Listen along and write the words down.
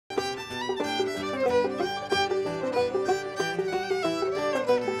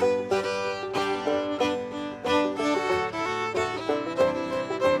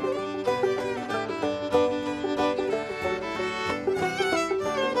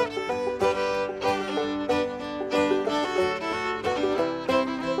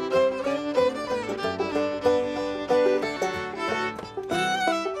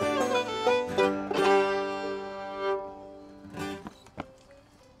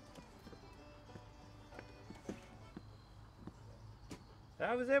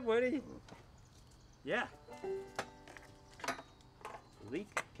That was it, Woody. Yeah. Leak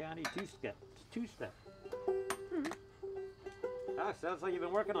County two-step. Oh, sounds like you've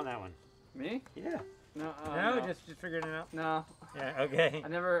been working on that one. Me? Yeah. No. No, just figuring it out. No. Yeah. Okay. I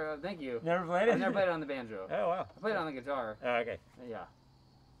never. Thank you. Never played it. I never played it on the banjo. Oh wow. I played it on the guitar. Oh, okay. Yeah.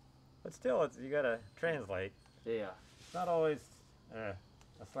 But still, you gotta translate. Yeah. It's not always a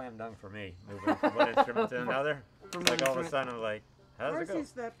slam dunk for me, moving from one instrument to another. Like all of a sudden, I'm like, how's it go?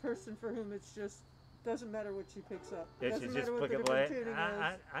 Marcy's that person for whom it's just doesn't matter what she picks up. It Doesn't should matter just what pick the a different blade. tuning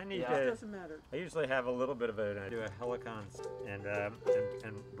is. I need It to. doesn't matter. I usually have a little bit of it. I do a helicon and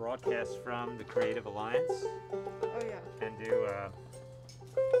broadcast from the Creative Alliance. Oh yeah. And do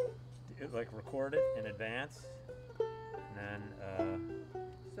like record it in advance, and then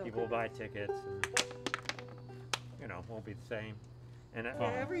So people will buy tickets, and won't be the same. And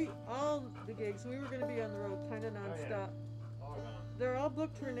all the gigs we were going to be on the road kind of nonstop. They're all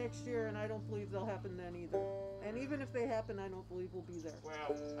booked for next year, and I don't believe they'll happen then either. And even if they happen, I don't believe we'll be there. Well,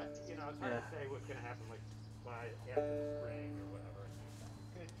 it's hard to say what's going to happen like by after the spring or whatever.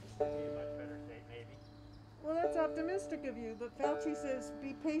 Could be a much better date, maybe. Well, that's optimistic of you, but Fauci says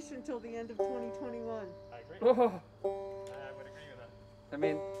be patient till the end of 2021. I agree. Oh. I would agree with that. I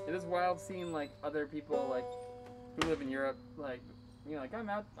mean, it is wild seeing like other people like who live in Europe, like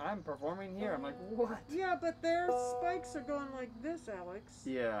I'm performing here. I'm like, what? Yeah, but their spikes are going like this, Alex.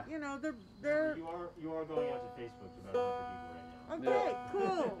 Yeah. You know, they're. You are going out to Facebook to about 100 people right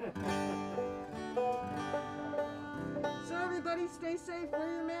now. Okay, cool. So everybody, stay safe. Wear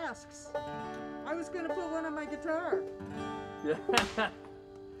your masks. I was gonna put one on my guitar. Yeah.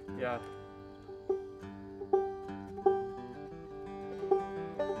 Yeah.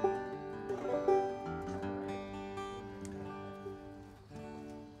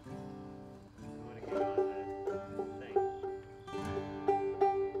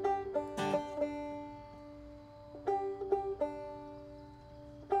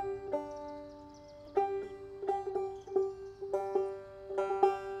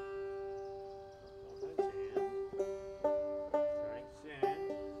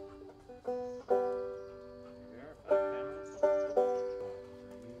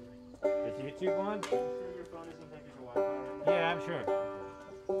 YouTube on? Sure your phone isn't connected to Wi-Fi right now? Yeah, I'm sure.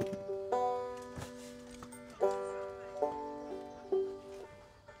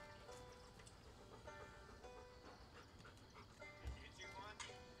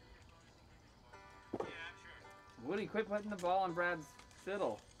 Woody, quit putting the ball on Brad's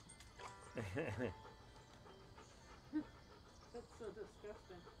fiddle. That's so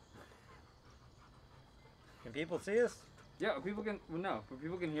disgusting. Can people see us? Yeah, people can. Well, no, but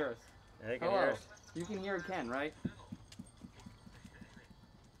people can hear us. They can Hello. hear us. You can hear Ken, right?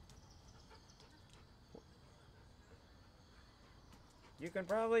 You can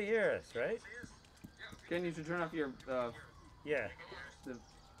probably hear us, right? Ken, you should turn off your Yeah. the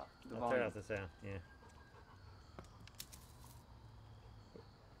I'll volume. turn off the sound. Yeah.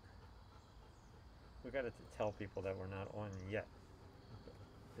 We got to tell people that we're not on yet.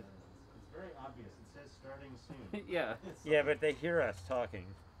 It's very obvious. It says starting soon. Yeah. Yeah, but they hear us talking.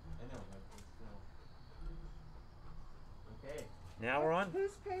 I know, but it's still... Okay. Now we're on.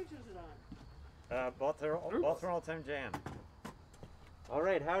 Whose page is it on? Baltimore Old Time Jam. All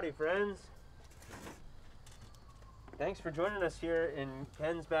right, howdy, friends. Thanks for joining us here in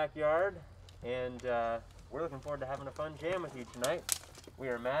Ken's backyard, and we're looking forward to having a fun jam with you tonight. We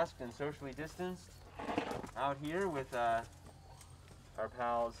are masked and socially distanced out here with our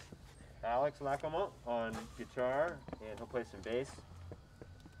pals Alex Lacquement on guitar, and he'll play some bass.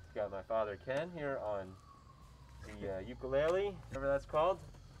 Got my father Ken here on the ukulele, whatever that's called.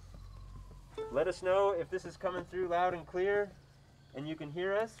 Let us know if this is coming through loud and clear and you can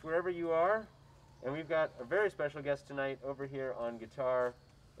hear us wherever you are. And we've got a very special guest tonight over here on guitar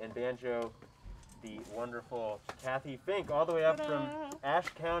and banjo, the wonderful Cathy Fink, all the way up from Ashe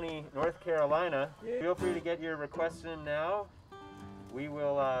County, North Carolina. Feel free to get your requests in now. We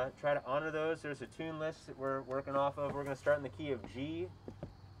will try to honor those. There's a tune list that we're working off of. We're going to start in the key of G,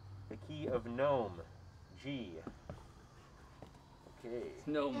 the key of gnome, G. Okay.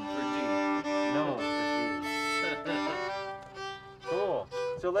 Gnome for G. Gnome for G. Cool.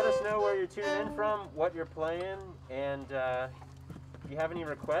 So let us know where you're tuning in from, what you're playing, and if you have any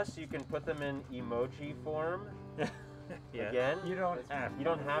requests, you can put them in emoji form. Yeah. Again, You don't have. you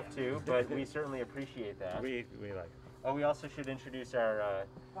don't have to, but we certainly appreciate that. We like. Oh, we also should introduce our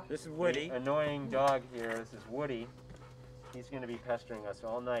This is Woody. annoying dog here. This is Woody. He's going to be pestering us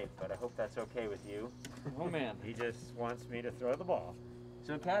all night, but I hope that's okay with you. Oh man. He just wants me to throw the ball.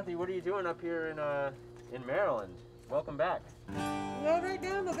 So, Cathy, what are you doing up here in Maryland? welcome back. Well, right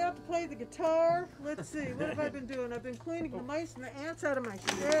now I'm about to play the guitar. Let's see, what have I been doing? I've been cleaning the mice and the ants out of my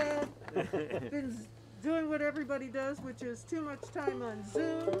shed. Been doing what everybody does, which is too much time on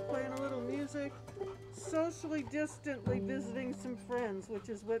Zoom, playing a little music, socially distantly visiting some friends, which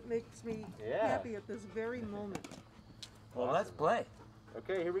is what makes me happy at this very moment. Well, let's play.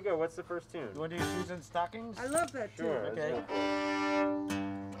 Okay, here we go. What's the first tune? You want to do shoes and stockings? I love that tune. Sure. Okay.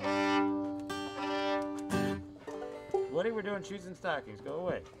 Woody, we're doing shoes and stockings. Go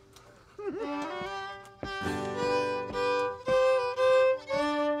away.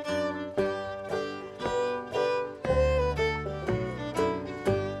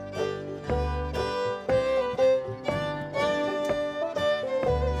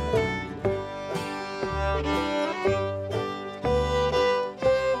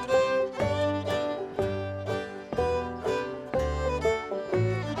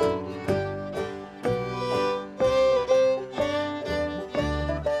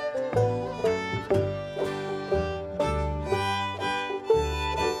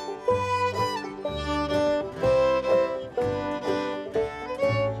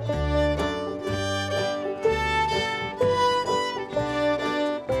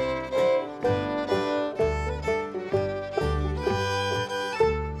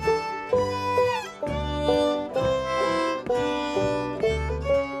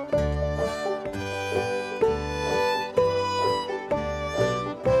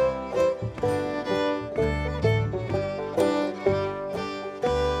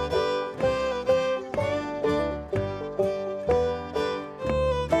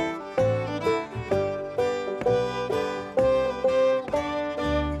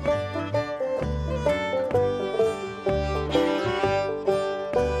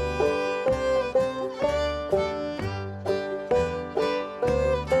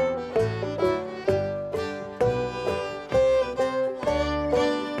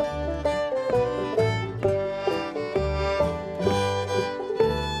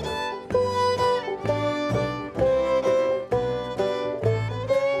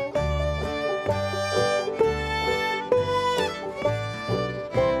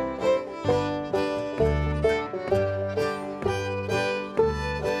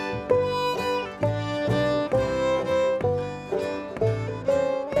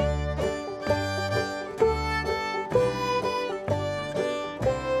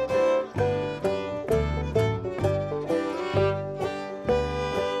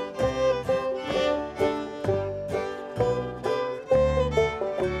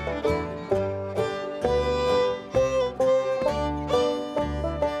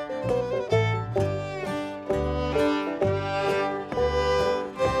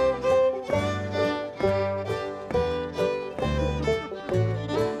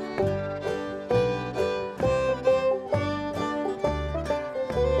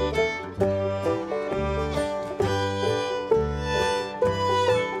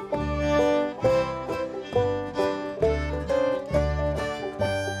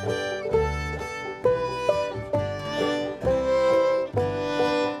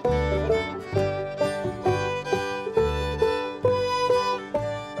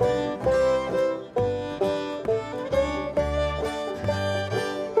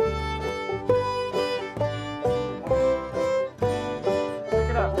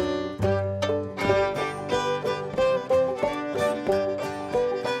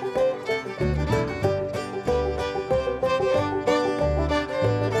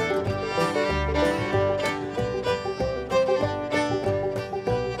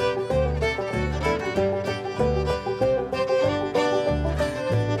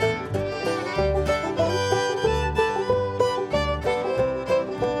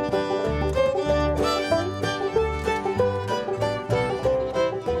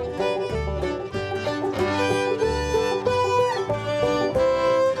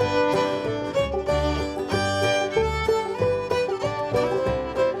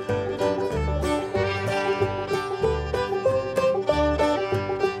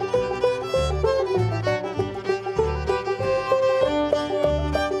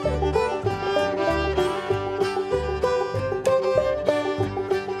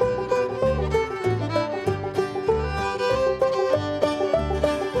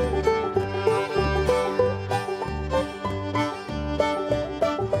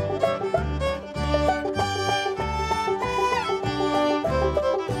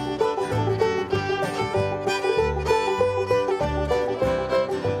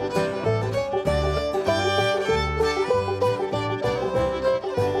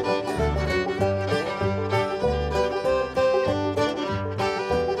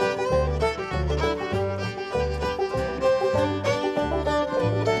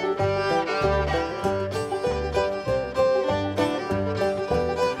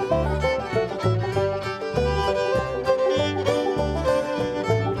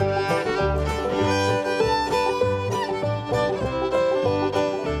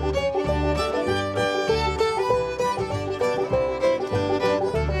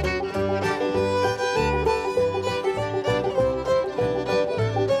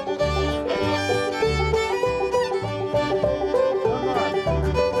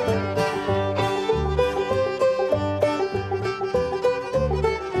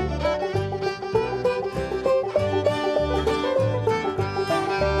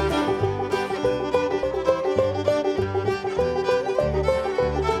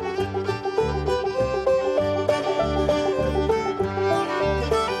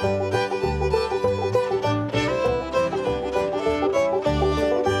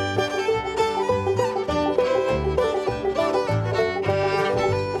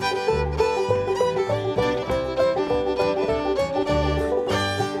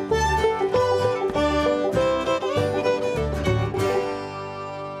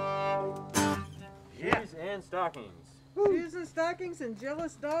 and stockings. Shoes and stockings and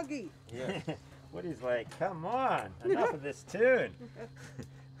jealous doggy. Yeah. Woody's like, come on, enough of this tune.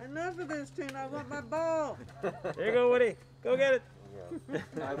 Enough of this tune. I want my ball. There you go, Woody. Go get it.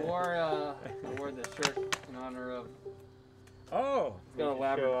 I wore the shirt in honor of. Oh. It's got a Show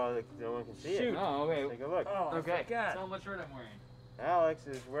elaborate. all no one can see Shoot. it. Oh, okay. Take a look. Oh, Okay. I forgot. Tell them what shirt I'm wearing. Alex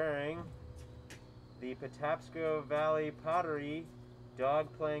is wearing the Patapsco Valley Pottery dog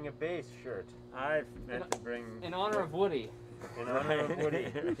playing a bass shirt I meant to bring. In honor of Woody. in honor of Woody.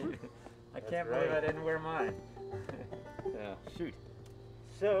 I That's can't believe right. I didn't wear mine. Yeah. Shoot.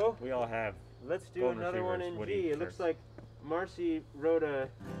 So We all have. let's do Golden another one in Retrievers, Woody G. It looks shirts. like Marcy wrote a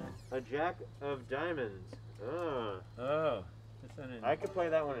Jack of Diamonds. Ah, Oh. That's an I could play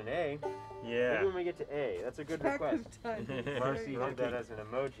that one in A. Maybe Yeah. when we get to A. That's a good Pack request. of time. Marcy There you did that as an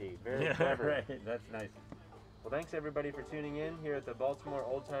emoji. Very Yeah, clever. right. That's nice. Well, thanks everybody for tuning in here at the Baltimore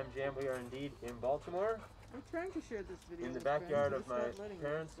Old Time Jam. We are indeed in Baltimore, I'm trying to share this video in the with friends, backyard but of it's my not letting me,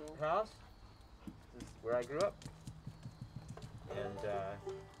 parents' so. house. This is where I grew up. And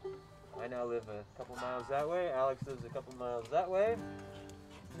I now live a couple miles that way. Alex lives a couple miles that way.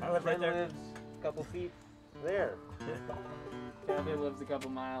 I live right Ken there. lives a couple feet there. Cathy lives a couple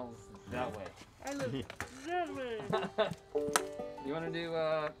miles that way. I live that way. You want to do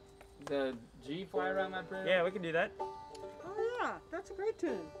the G fly around my parade? Yeah, we can do that. Oh yeah, that's a great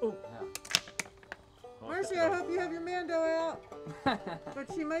tune. Yeah. Marcy, I hope you have your Mando out. But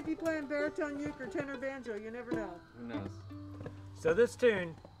she might be playing baritone, uke, or tenor banjo. You never know. Who knows? So this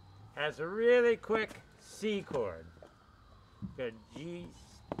tune has a really quick C chord. Good G,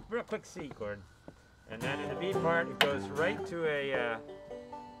 real quick C chord. And then in the B part, it goes right to a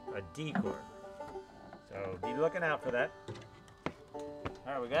D chord. So be looking out for that. All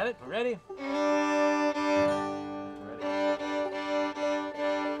right, we got it? We're ready?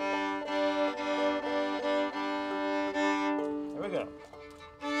 Here we go.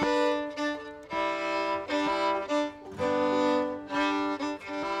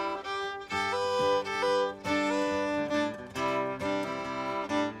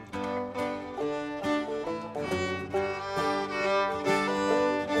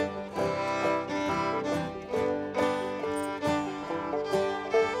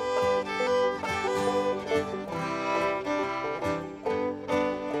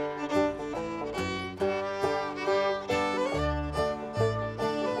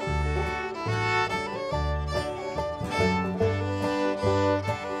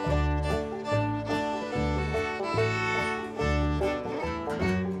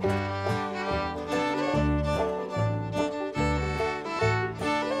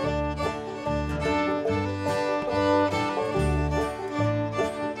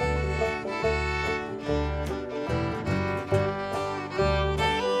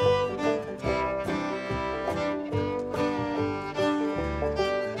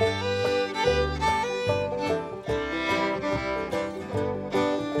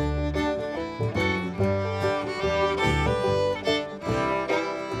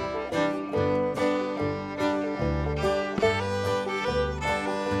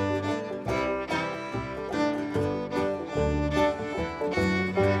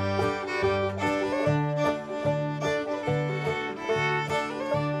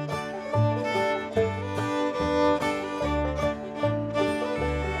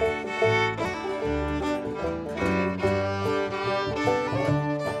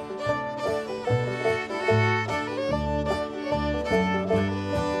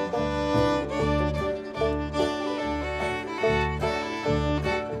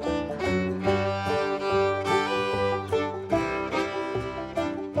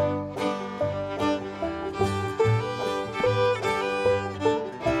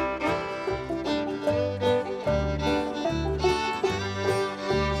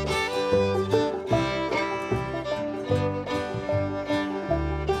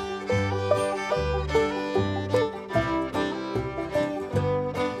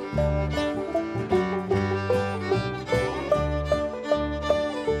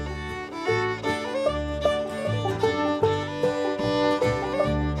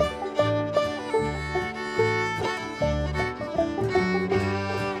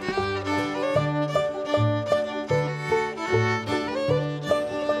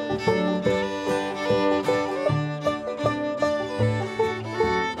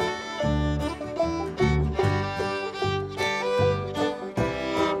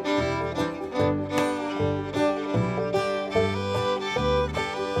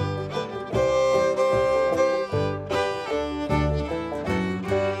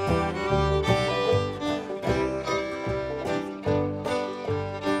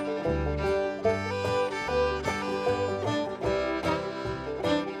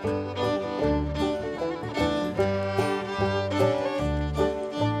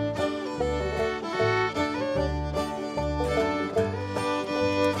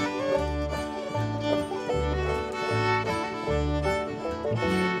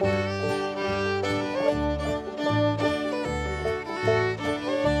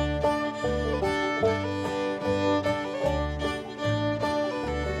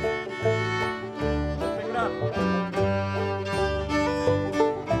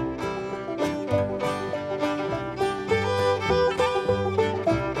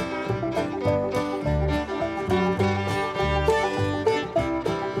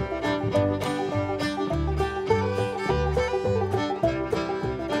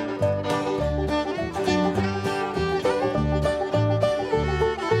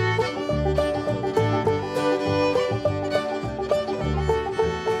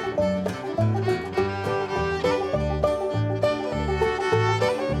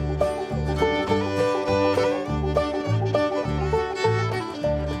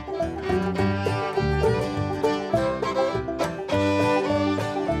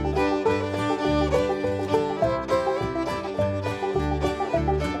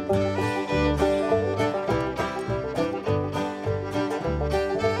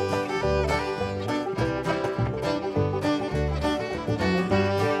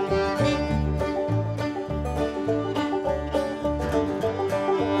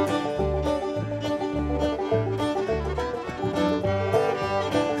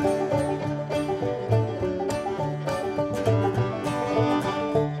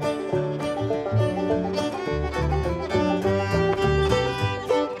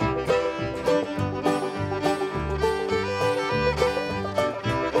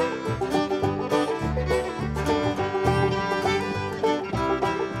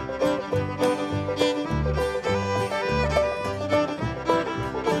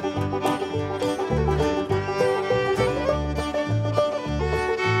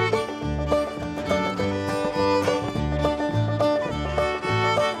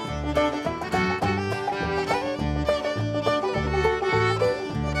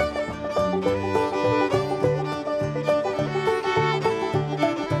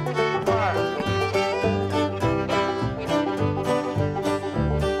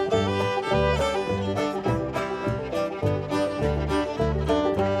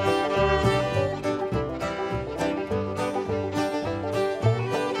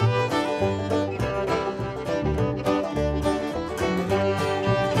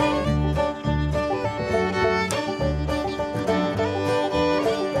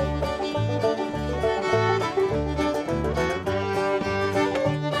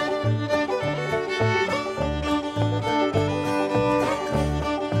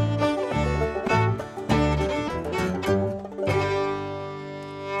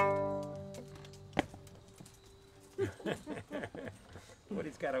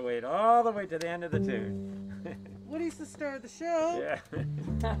 way to the end of the tune. Woody's the star of the show. Yeah.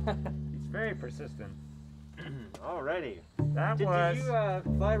 He's very persistent. Alrighty. That Did was. you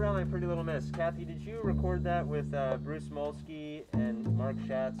Fly Around My Pretty Little Miss? Kathy, did you record that with Bruce Molsky and Mark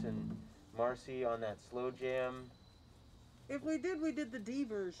Schatz and Marcy on that slow jam? If we did the D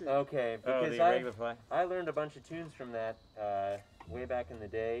version. Okay, Oh, because the regular fly. I learned a bunch of tunes from that way back in the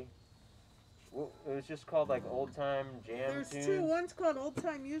day. Well, it was just called like Old Time Jam There's tunes. two. One's called Old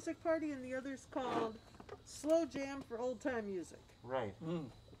Time Music Party, and the other's called Slow Jam for Old Time Music. Right. Mm.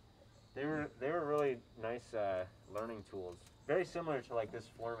 They were really nice learning tools. Very similar to like this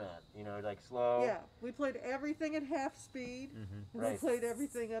format, you know, like slow. Yeah, we played everything at half speed, and Right. we played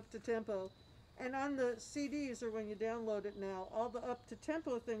everything up to tempo. And on the CDs, or when you download it now, all the up to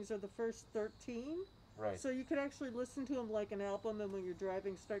tempo things are the first 13. Right. So you can actually listen to them like an album, and when you're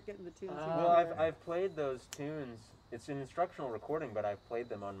driving, start getting the tunes. Ah. Well, I've played those tunes. It's an instructional recording, but I've played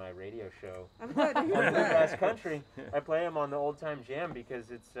them on my radio show. I'm glad to hear On that. Bluegrass Country, I play them on the Old Time Jam because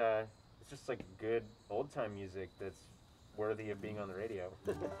it's just like good old time music that's worthy of being on the radio.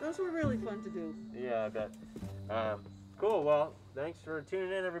 Those were really fun to do. Yeah, I bet. Cool. Well, thanks for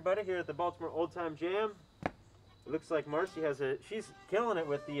tuning in, everybody, here at the Baltimore Old Time Jam. It looks like Marcy she's killing it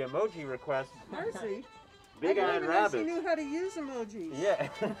with the emoji request. Marcy, Big I eyed didn't even know she rabbit. knew how to use emojis. Yeah.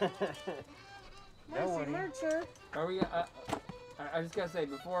 Marcy, Woody. Mercer. Are we? I just gotta say,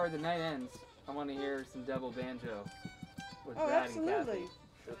 before the night ends, I want to hear some double banjo with Oh, Brad and absolutely. Cathy.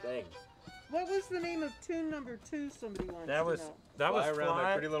 Sure thing. What was the name of tune number 2? Somebody wants That to was know. that was Around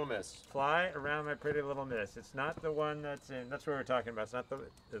My Pretty Little Miss. Fly Around My Pretty Little Miss. It's not the one that's in. That's what we're talking about. It's not the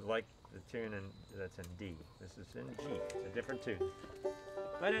like the tune that's in D. This is in G. It's a different tune,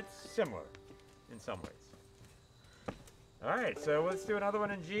 but it's similar in some ways. All right, so let's do another one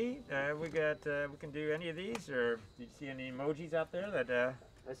in G. We can do any of these, or do you see any emojis out there that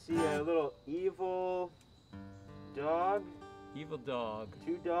I see a little evil dog, evil dog,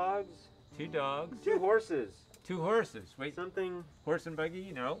 2 dogs, 2 dogs, 2 horses, 2 horses. Wait, something. horse and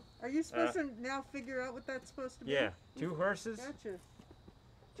buggy? No. Are you supposed to now figure out what that's supposed to be? Yeah, 2 horses. Gotcha.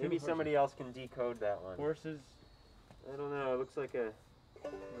 Maybe horses. somebody else can decode that one. Horses. I don't know. It looks like a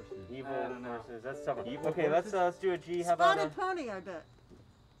Horses. evil I don't know. horses. That's tough. Evil Okay, horses? let's do a G. How about Spotted Pony, I bet.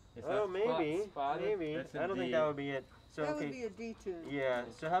 Is Oh, that- maybe, Spotted? maybe. That's I don't a think D. that would be it. So That would okay, be a D tune. yeah.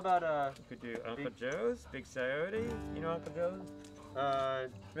 So how about We could do Uncle Joe's, Big Coyote. You know Uncle Joe's?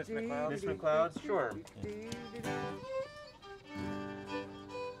 Miss D- McCloud. Miss McCloud? Sure.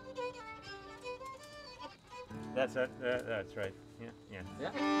 That's it. That's right. Yeah.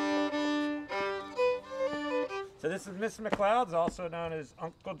 Yeah. So this is Miss McCloud's, also known as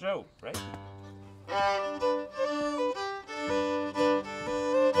Uncle Joe, right?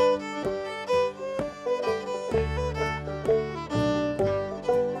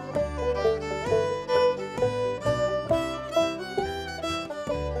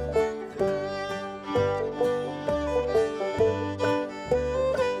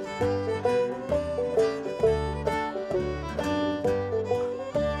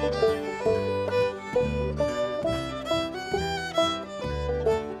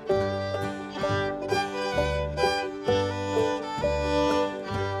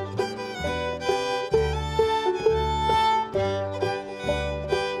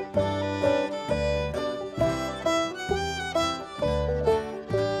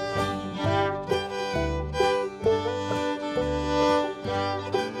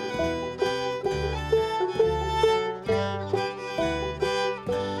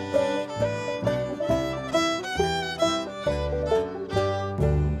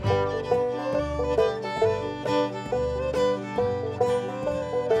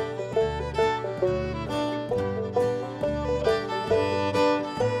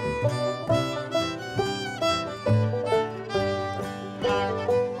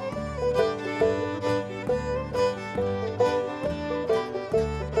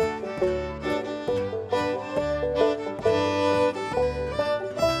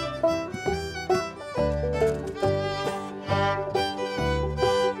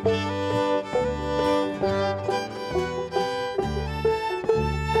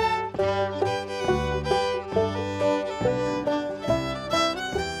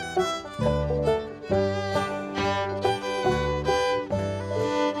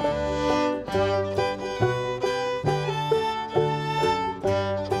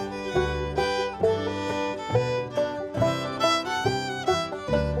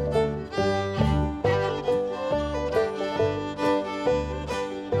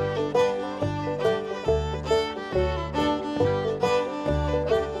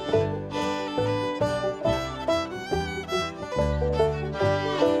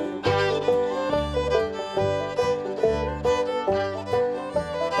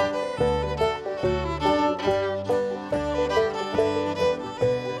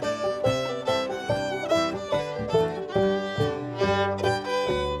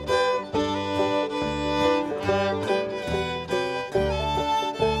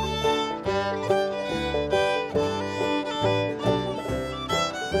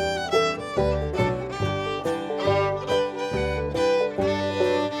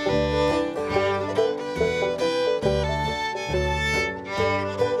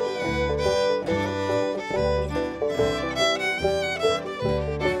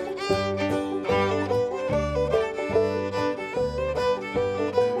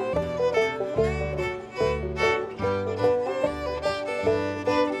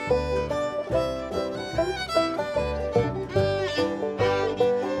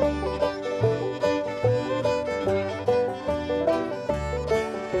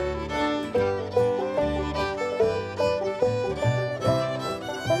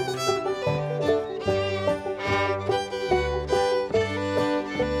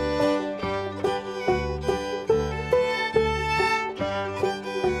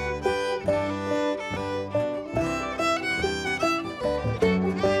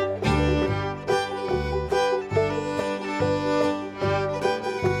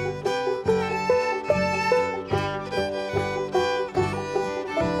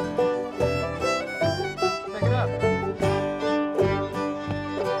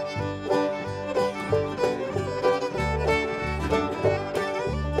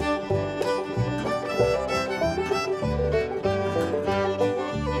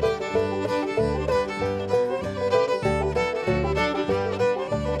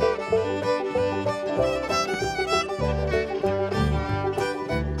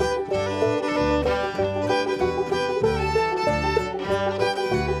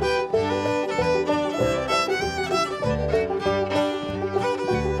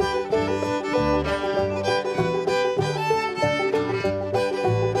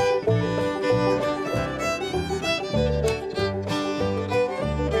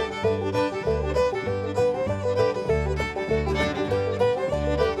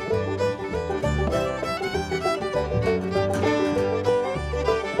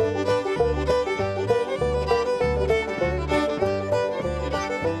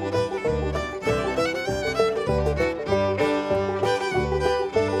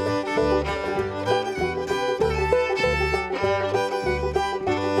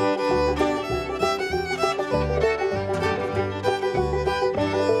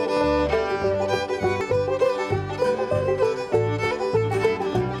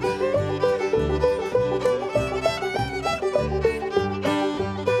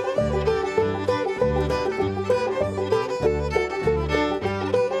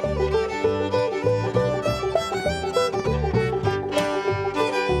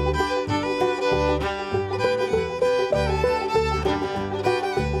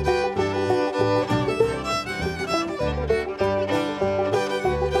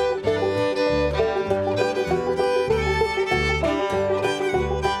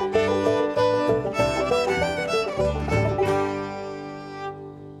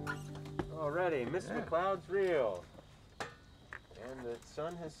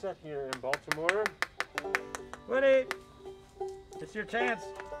 sun has set here in Baltimore. Woody, it's your chance.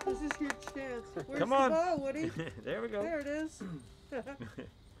 This is your chance. Where's Come the on. ball, Woody? There we go. There it is.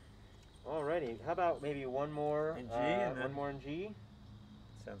 Alrighty, how about maybe one more? In G and then- one more in G.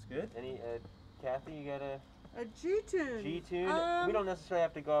 Sounds good. Any, Kathy, you got a A G tune. G tune? We don't necessarily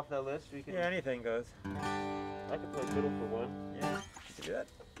have to go off that list. We can. Yeah, anything goes. I could play fiddle for one. Yeah, you can do that.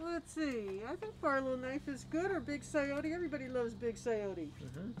 Let's see. I think Barlow Knife is good, or Big Coyote. Everybody loves Big Coyote.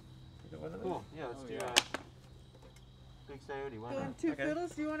 Cool. Yeah, let's Oh, do yeah. Big Coyote. Why Going not? two Okay.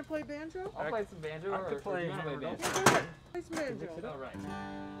 fiddles. Do you want to play banjo? I'll play some banjo, I or could play do you want to play hammered banjo? up. Play some banjo. Mix it up. All right.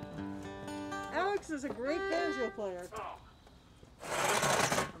 Alex is a great banjo player.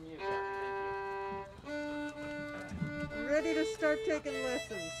 From you, Kathy. I'm ready to start taking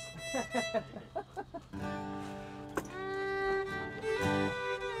lessons. Thank you.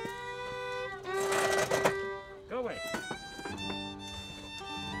 Go away.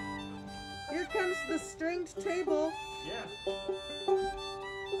 Here comes the stringed table. Yeah.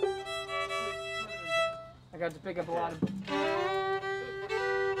 I got to pick up a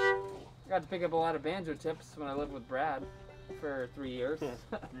lot of banjo tips when I lived with Brad for 3 years.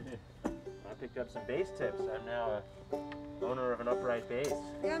 I picked up some bass tips. I'm now a owner of an upright bass.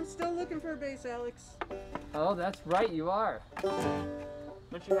 Yeah, I'm still looking for a bass, Alex. Oh, that's right, you are.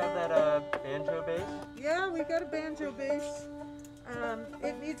 Don't you have that banjo bass? Yeah, we got a banjo bass.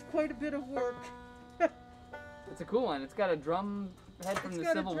 It needs quite a bit of work. It's a cool one. It's got a drum head from It's the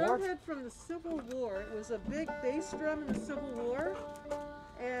got Civil a drum War. head from the Civil War. It was a big bass drum in the Civil War.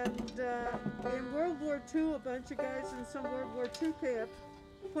 And in World War II, a bunch of guys in some World War II camp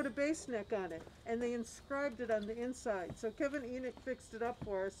put a bass neck on it. And they inscribed it on the inside. So Kevin Enoch fixed it up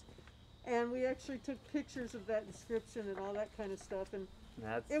for us. And we actually took pictures of that inscription and all that kind of stuff. And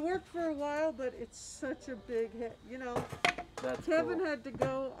That's it worked for a while, but it's such a big hit. You know, that's Kevin cool. had to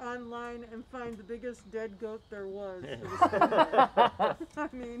go online and find the biggest dead goat there was. I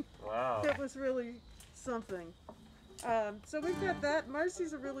mean, Wow. it was really something. So we've got that.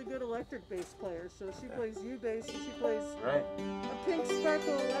 Marcy's a really good electric bass player, so she plays U bass and she plays Right. a pink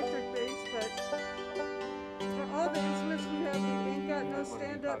sparkle electric bass, but for all the instruments we have, we ain't got no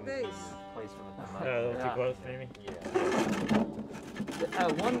stand-up bass. Place from it that A little Yeah. too close, maybe. Yeah.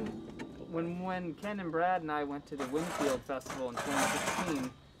 When Ken and Brad and I went to the Winfield Festival in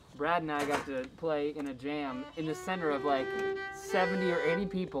 2016, Brad and I got to play in a jam in the center of like 70 or 80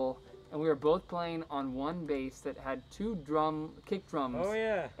 people, and we were both playing on one bass that had two kick drums, Oh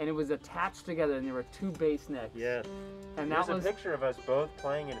yeah. and it was attached together, and there were two bass necks. Yes. And There's that was a picture of us both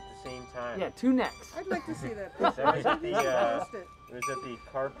playing it at the same time. yeah, two necks. I'd like to see that That picture. was at the, You should post it. It was at the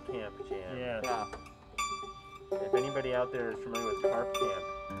Carp Camp Jam. Yeah. Yeah. If anybody out there is familiar with Carp Camp,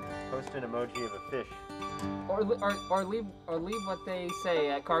 post an emoji of a fish. Or leave what they say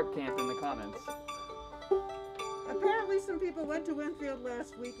at Carp Camp in the comments. Apparently some people went to Winfield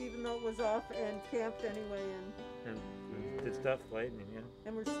last week, even though it was off, and camped anyway, And did stuff late and yeah.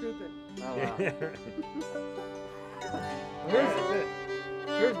 and we're stupid. Oh wow. That's it.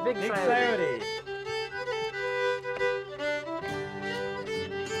 Here's Big Big Coyote. Coyote.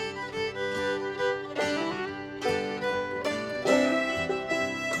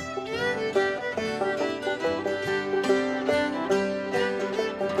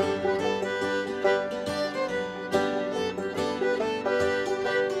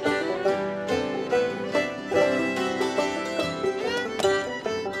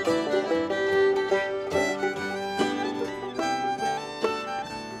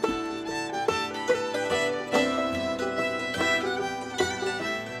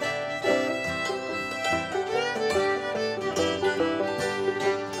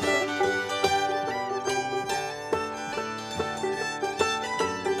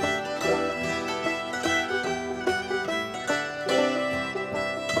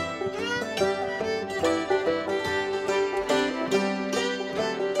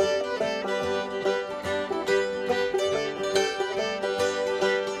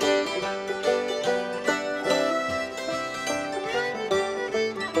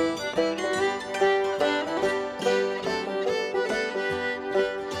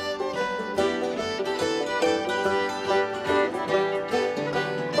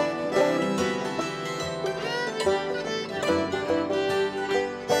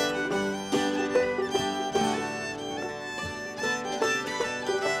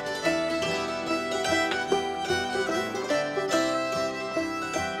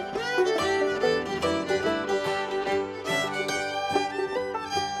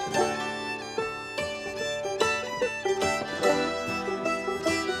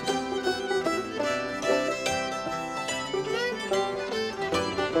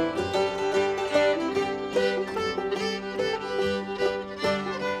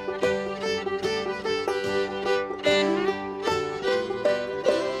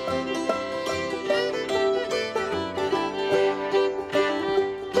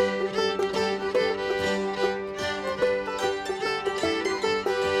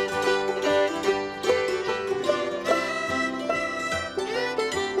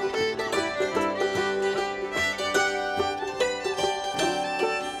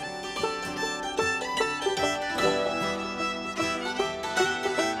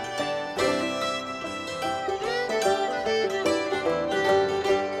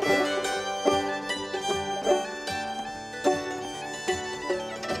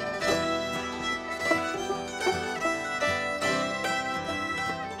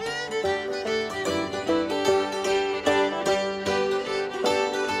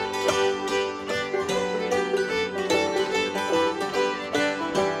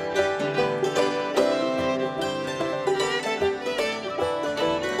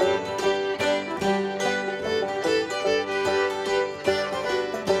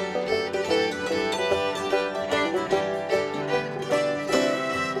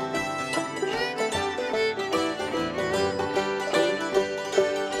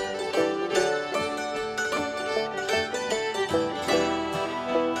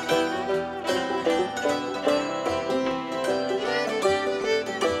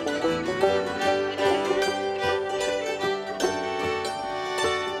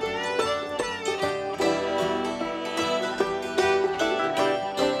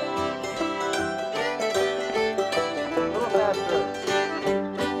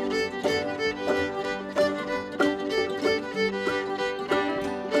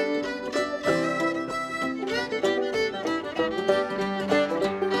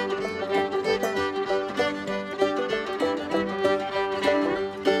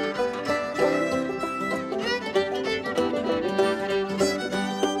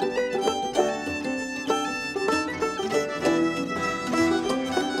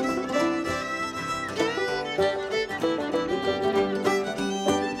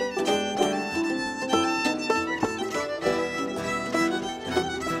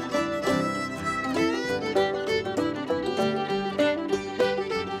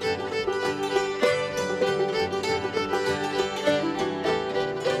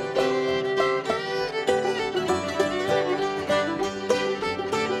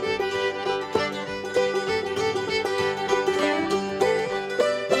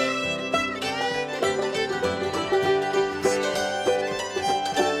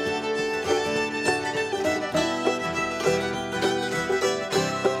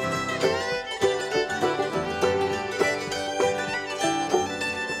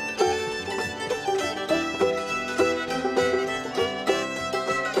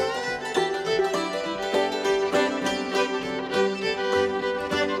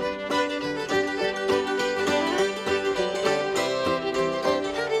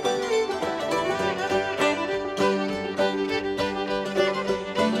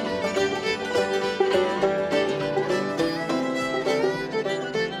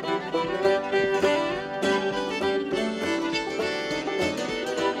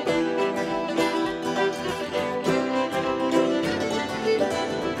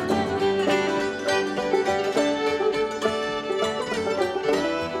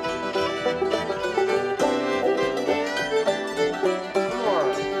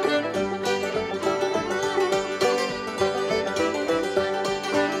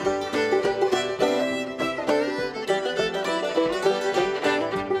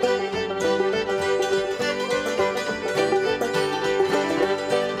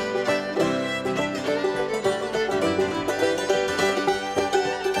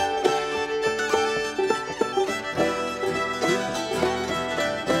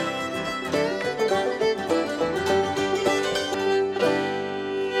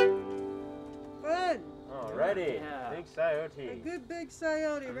 coyote. A good big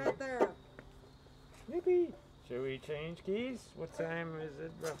coyote right there. Maybe. Should we change keys? What time is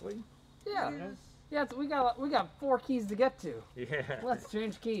it roughly? Yeah. Yes. Yeah, we got 4 keys to get to. Yeah. Let's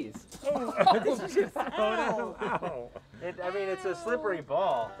change keys. Oh, Ow. ow. I mean, it's a slippery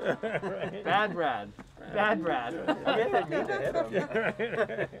ball. Right. Bad Brad. Bad Brad. You didn't mean to hit him. Yeah,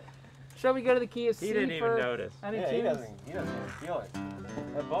 right. Shall we go to the key of C He didn't for even notice. any Yeah, he tunes? doesn't even feel it.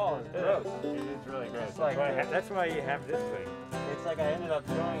 That ball is gross. It is really gross. It's like- That's why you have this thing. It's like I ended up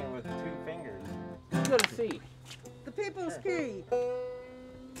throwing it with 2 fingers. Let's go to C. The people's key.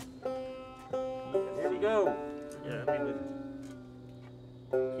 Here we go. Yeah, I mean,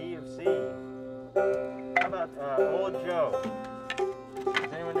 Key of C. How about Old Joe?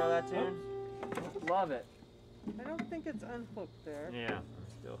 Does anyone know that tune? Love it. I don't think it's unhooked there. yeah, I'm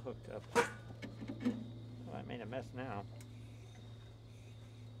still hooked up. Well, I made a mess now.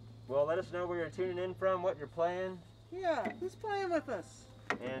 Well, let us know where you're tuning in from, what you're playing, Yeah, who's playing with us?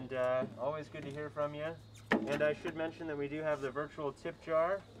 and always good to hear from you. And I should mention that we do have the virtual tip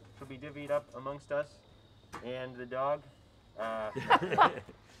jar, which will be divvied up amongst us, and the dog.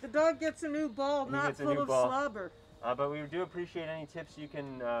 The dog gets a new ball, He not gets a full new of ball. slobber. But we do appreciate any tips you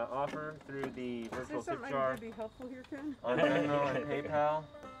can offer through the Is there virtual tip something I jar can do to be helpful here, Ken? on Venmo and PayPal.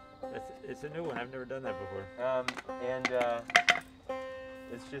 It's a new one. I've never done that before. And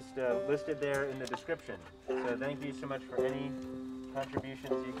it's just listed there in the description. So thank you so much for any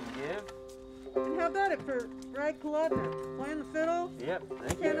contributions you can give. And how about it for Brad Kolodner playing the fiddle, Yep,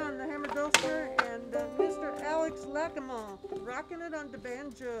 thank Ken you. on the hammer dulcimer, and Mr. Alex Lacquement rocking it on the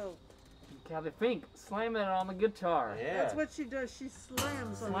banjo. Cathy Fink slamming it on the guitar. Yeah. That's what she does. She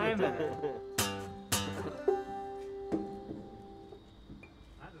slams on Slam the it. guitar.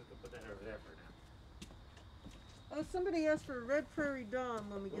 I'm just gonna put that over there for now. Oh, somebody asked for Red Prairie Dawn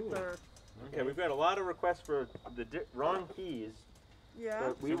when we get Ooh. there. Okay, we've got a lot of requests for the wrong keys. Yeah.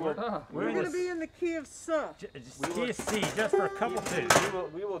 But we will, Oh, We're in going to this- be in the key of Suh. Just TSC, just for a couple tunes.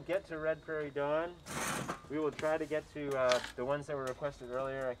 we will get to Red Prairie Dawn. We will try to get to the ones that were requested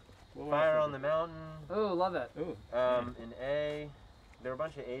earlier. Fire on the Mountain, oh, love it. Ooh. in A. There were a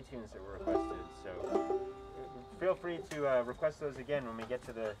bunch of A tunes that were requested, so feel free to request those again when we get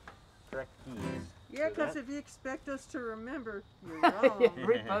to the correct keys. Yeah, So because that- if you expect us to remember, you're Yeah, wrong.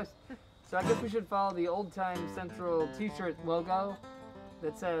 repost. So I guess we should follow the Old Time Central T-shirt logo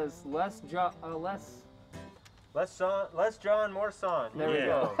that says less Less John, more son. There Here we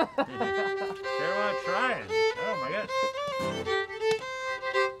go. Sure want to try it. Oh my goodness.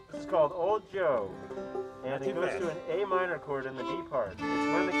 This is called Old Joe, and Not it too goes bad. to an A minor chord in the D part. It's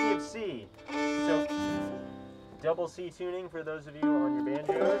one in the key of C. So double C tuning for those of you on your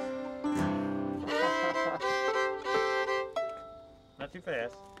banjos. Not too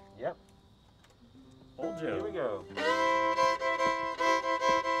fast. Yep. Old Here we Joe. go.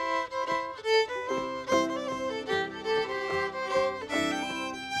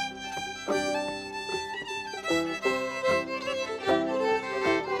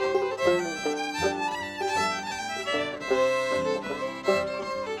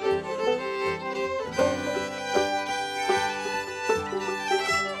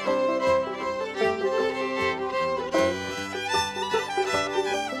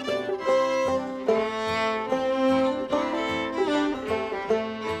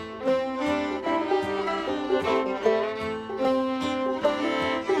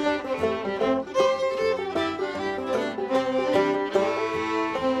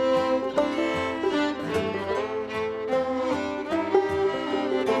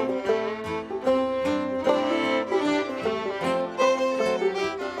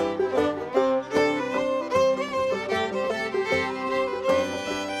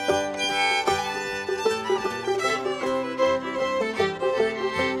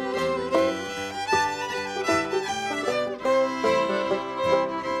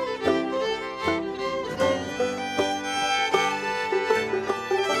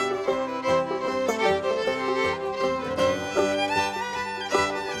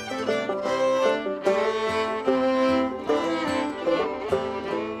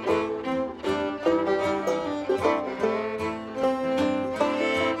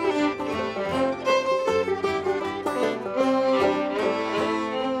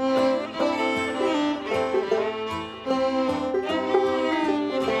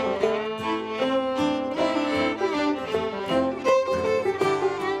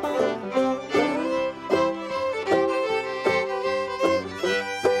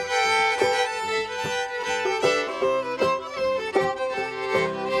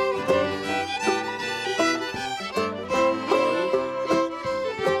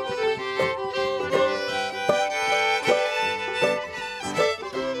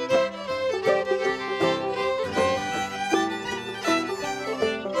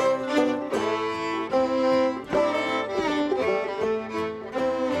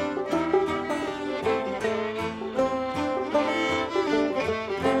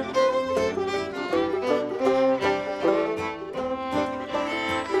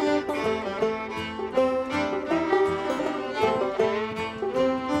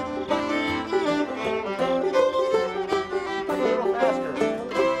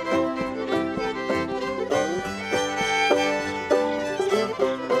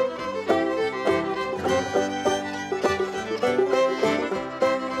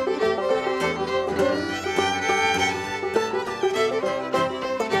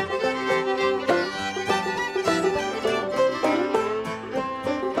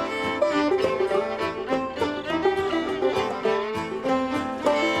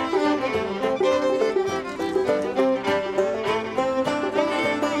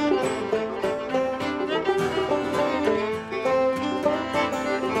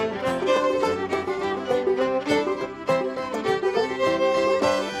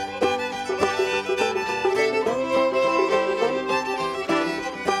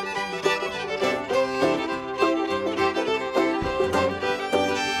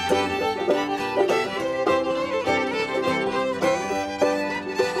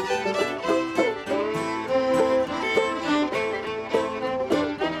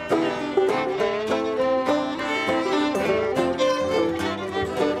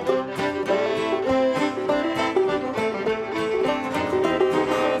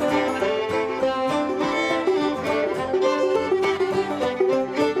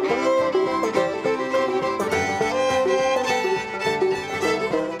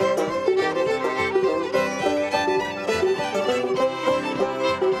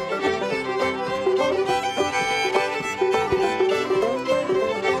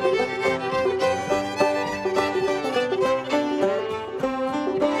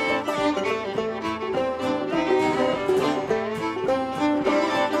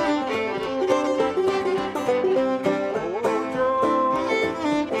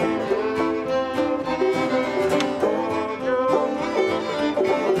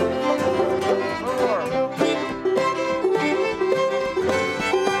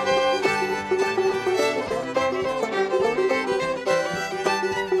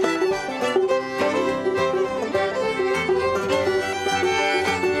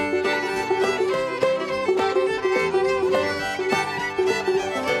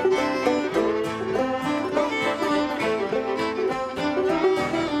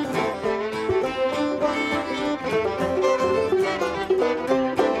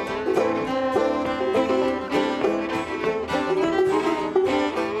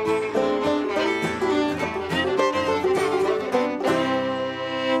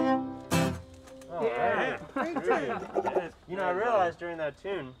 that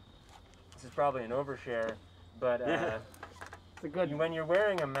tune, this is probably an overshare, but It's a good. when you're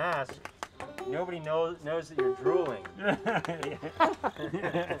wearing a mask, nobody knows that you're drooling.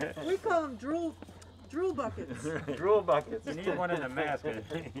 We call them drool buckets. Drool buckets. You need one in a mask.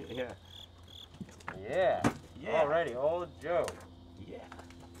 Yeah. Yeah. Yeah. Alrighty, old Joe. Yeah.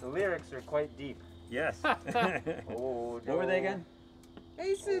 The lyrics are quite deep. Yes. Oh, What were they again?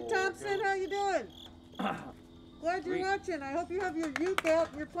 Hey, Sue Thompson, how you doing? Glad you're Sweet. watching. I hope you have your uke out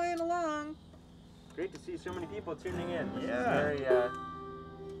and you're playing along. Great to see so many people tuning in. This is Yeah.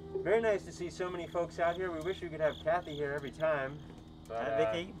 very nice to see so many folks out here. We wish we could have Cathy here every time. But,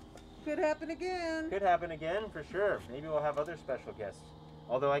 Hi, Vicky. Could happen again. could happen again for sure. Maybe we'll have other special guests.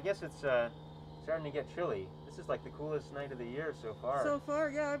 Although I guess it's starting to get chilly. This is like the coolest night of the year so far. So far,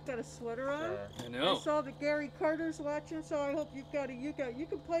 yeah, I've got a sweater on. I I know. saw that Gary Carter's watching, so I hope you've got a uke out. You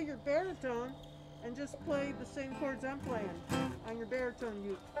can play your baritone and just play the same chords I'm playing on your baritone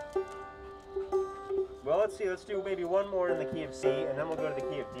uke. Well, let's see. Let's do maybe one more in the key of C, and then we'll go to the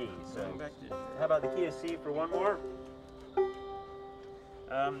key of D. So, Going back to. how about the key of C for one more?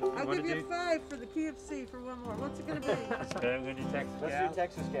 I'll wanna give you do- 5 for the key of C for one more. What's it going to be? I'm going to do Texas Let's Gal. do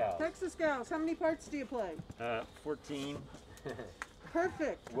Texas Gal. Texas Gals. How many parts do you play? 14.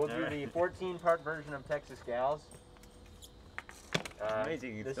 Perfect. We'll do the 14-part version of Texas Gals.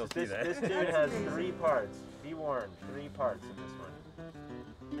 Amazing you can this still is- see that. This tune That's has amazing. 3 parts. Be warned, 3 parts of this one.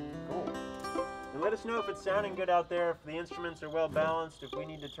 Cool. And let us know if it's sounding good out there, if the instruments are well balanced, if we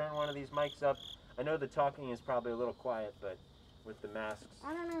need to turn one of these mics up. I know the talking is probably a little quiet, but with the masks.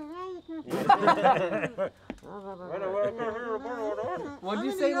 I don't know how you can. What'd I'm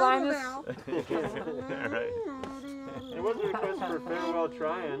you in say, the yellow Linus? now. Alright. It was a request for Farewell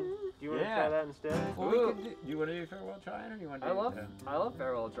Tryin'. Do you want to Yeah. try that instead? Well, Do we could do, you want to do Farewell Trying or do you want to I do love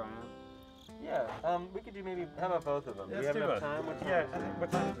Farewell Triumph. Yeah, we could do maybe, how about both of them? Do we Let's have do enough both. time? What time Yeah. is it?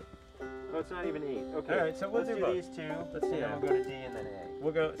 What time is it? Oh, it's not even 8. Okay. Alright, so we'll let's do both. these 2. Let's and see. then we'll go to D and then A.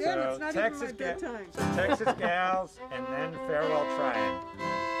 We'll go. Damn, so it's not Texas even my bedtime. So Texas Gals and then Farewell Trying.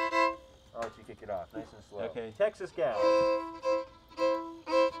 I'll let you kick it off, nice and slow. Okay. Texas Gal.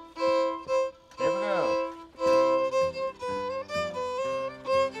 Here we go.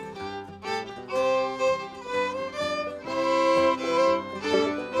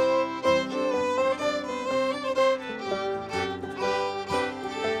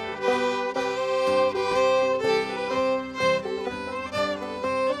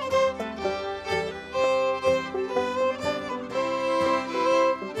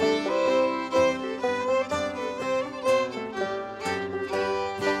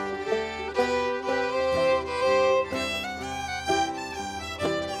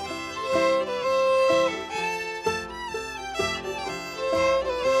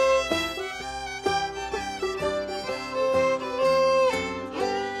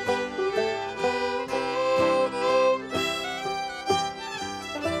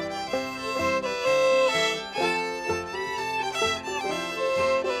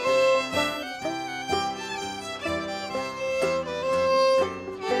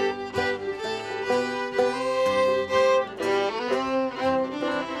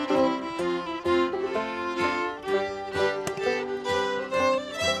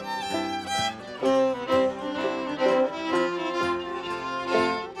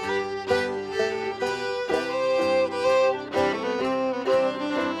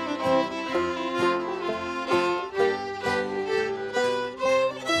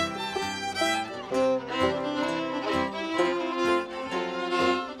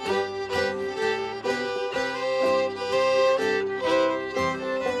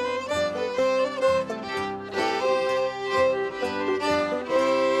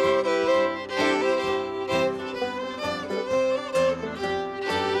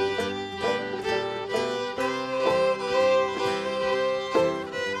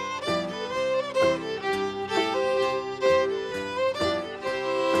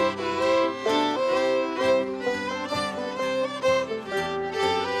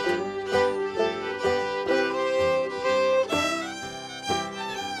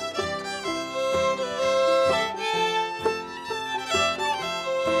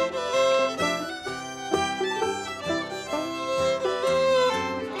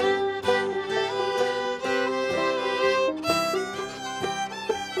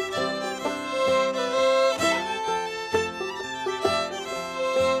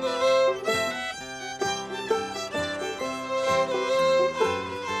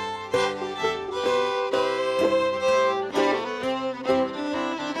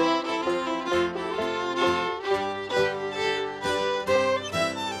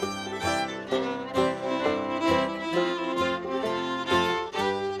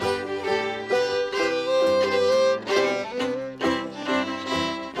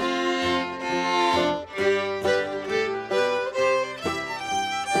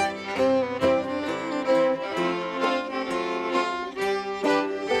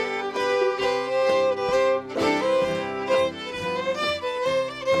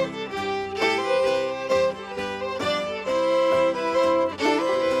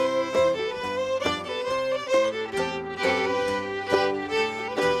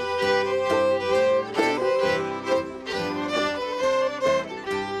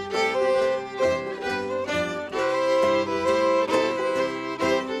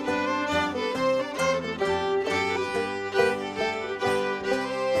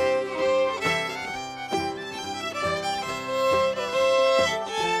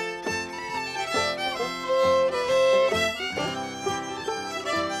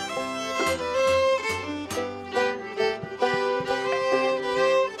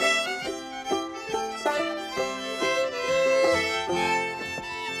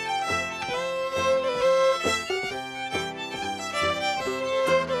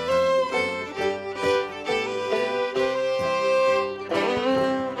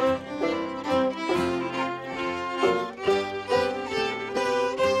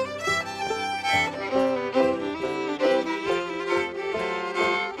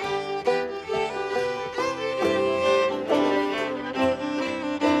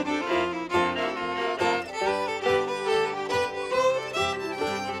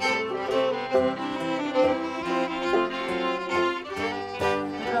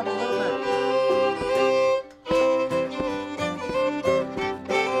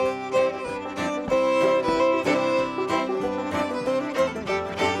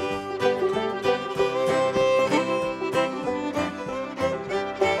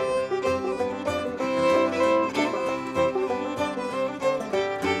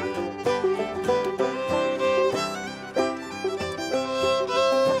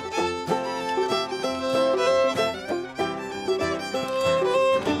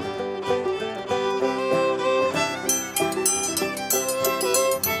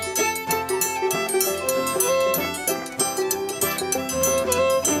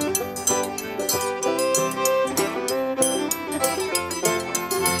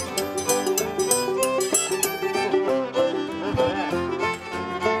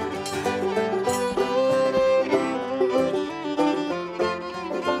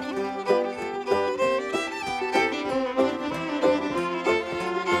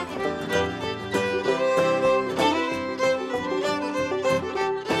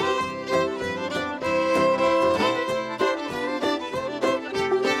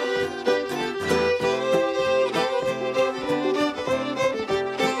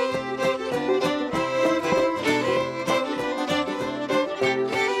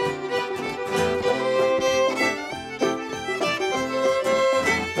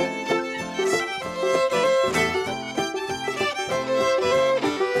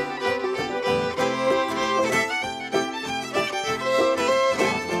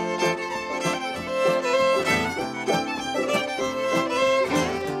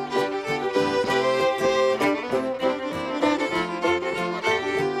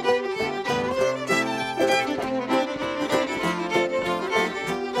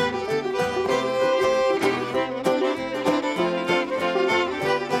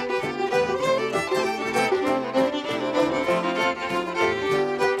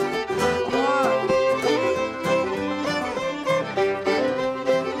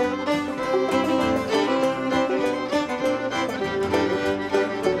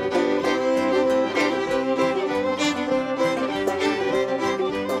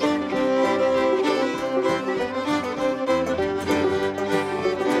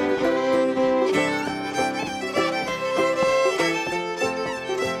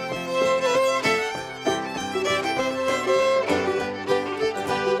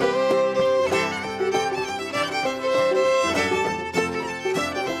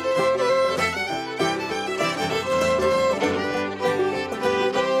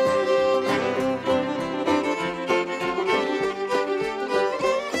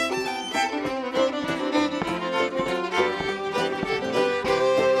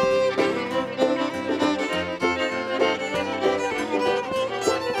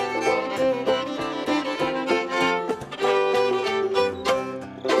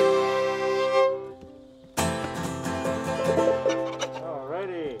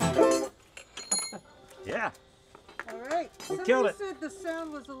 Yeah. All right. We Somebody killed it. said the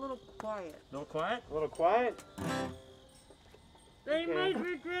sound was a little quiet. A little quiet? A little quiet. They Okay. might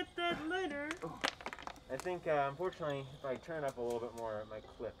regret that later. I think, unfortunately, if I turn up a little bit more, it might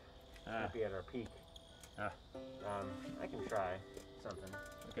clip. Might be at our peak. I can try something.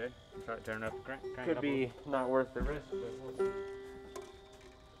 Okay. Try to turn up. Crank Could up be not worth the risk, but we'll see.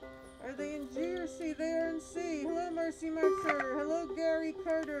 Are they in G or C? They are in C. Hello, Marcy Mercer. Hello, Gary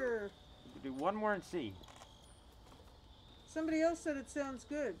Carter. Do one more and see. Somebody else said it sounds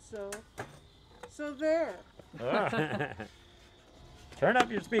good, so there. Turn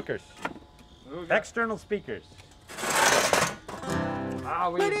up your speakers. External speakers. Put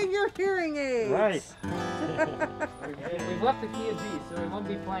in your hearing aids. Right. We've left the key of G, so we won't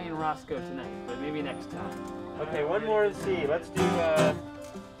be playing Roscoe tonight, but maybe next time. Okay, one more and see. Let's do, how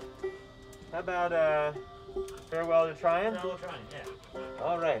about, Farewell to Tryon? Farewell to Tryon, yeah.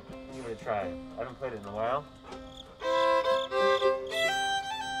 All right, give it a try. I haven't played it in a while.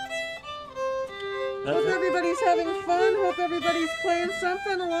 Hope everybody's having fun. Hope everybody's playing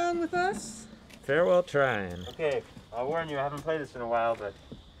something along with us. Farewell Tryon. Okay, I'll warn you, I haven't played this in a while, but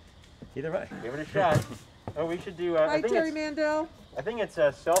Either way. give it a shot. Oh, we should do, Hi, Terry Mandel. I think it's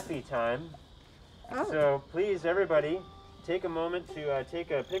selfie time. Oh, So please, everybody, take a moment to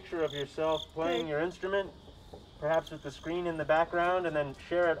take a picture of yourself playing Okay. your instrument, perhaps with the screen in the background, and then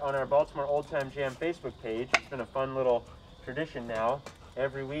share it on our Baltimore Old Time Jam Facebook page. It's been a fun little tradition now,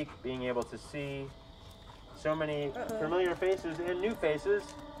 every week being able to see so many familiar faces and new faces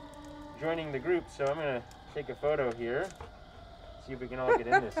joining the group. So I'm going to take a photo here, see if we can all get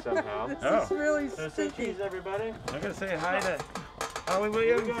in this somehow. this Oh. is really So say sticky. cheese, everybody. I'm going to say hi to Holly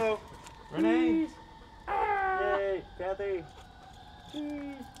Here we Williams. go. Renee. Yay, Cathy.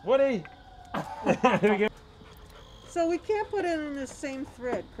 Woody. There we go. So we can't put it in the same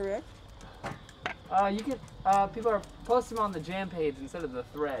thread, correct? You can. People are posting them on the jam page instead of the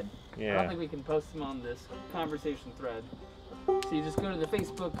thread. I don't think we can post them on this conversation thread. So you just go to the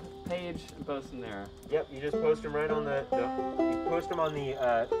Facebook page and post them there. Yep, you just post them right on you post them on the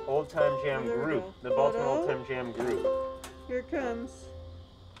Old Time Jam There we group, go. the Baltimore Old Photo. Time Jam group. Here it comes.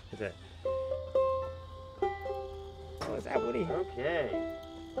 Is that? Oh, is that Woody? Okay.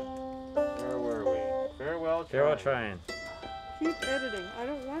 Where were we? Farewell, Farewell Tryon. Tryon. Keep editing. I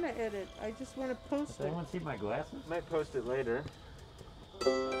don't want to edit. I just want to post Does it. anyone see my glasses? Might post it later.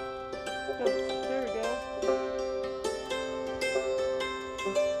 Post. There we go.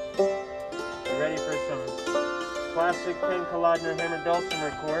 You ready for some classic Ken Kolodner hammered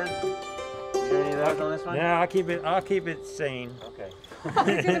dulcimer chords? You do any of those on this one? No, I'll keep it sane. Okay. Is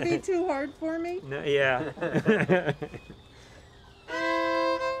it going to be too hard for me? No, yeah.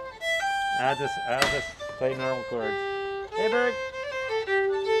 I'll just play normal chords. Hey, Bird.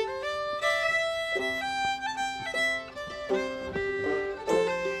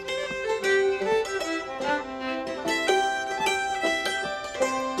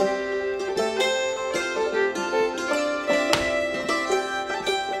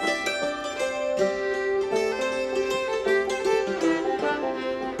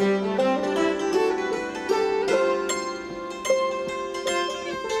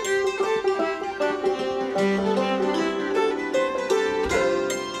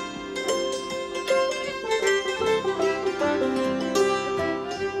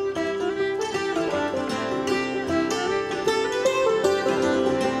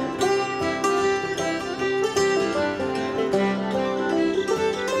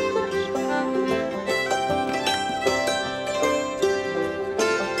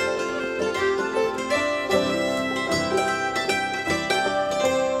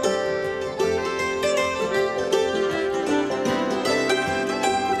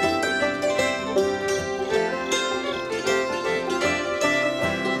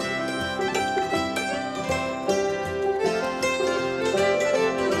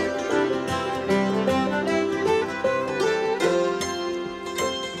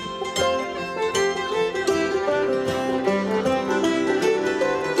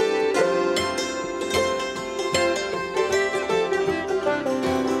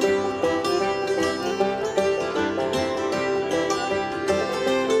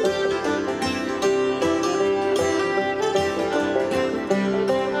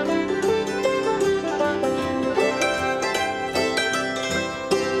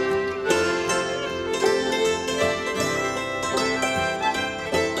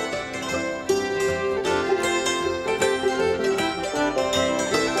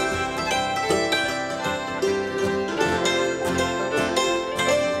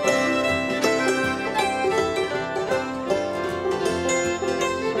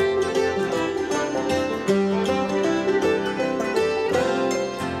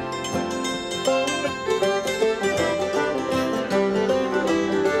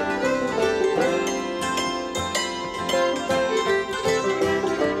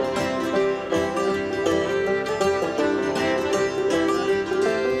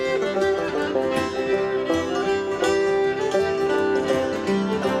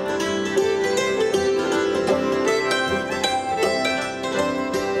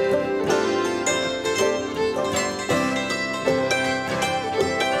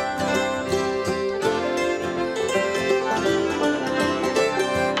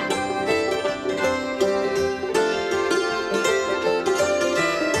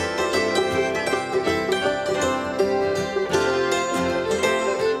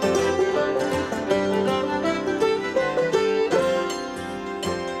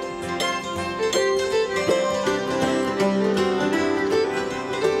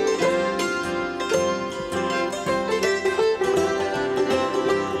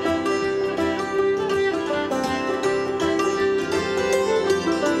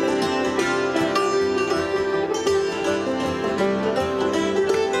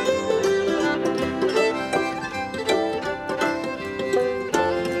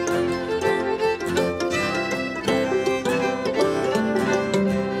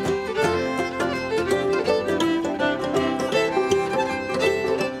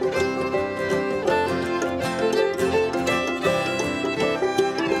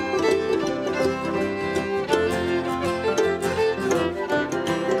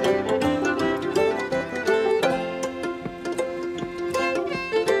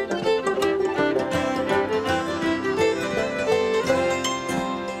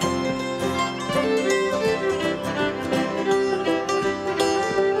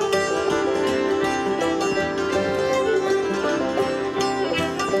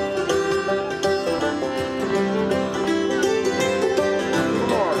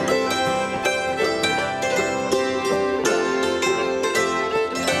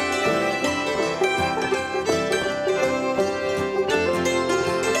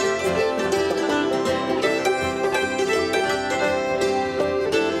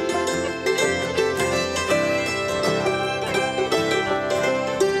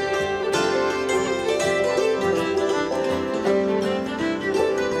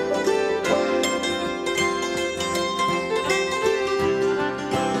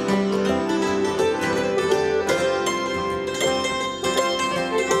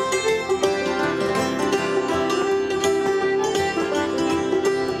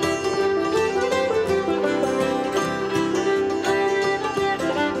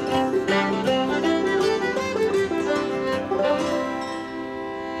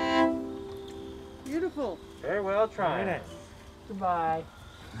 Goodbye.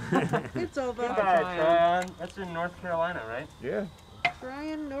 It's over. Goodbye, Tryon. Tryon. That's in North Carolina, right? Yeah.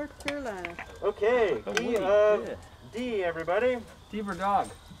 Tryon, North Carolina. Okay, Oh, E wait, of yeah. D, everybody. D for dog.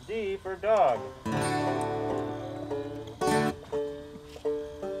 D for dog.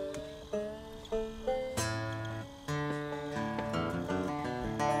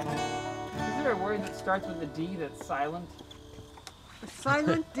 Is there a word that starts with a D that's silent? A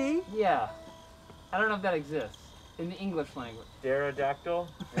silent D? Yeah. I don't know if that exists in the English language. Pterodactyl.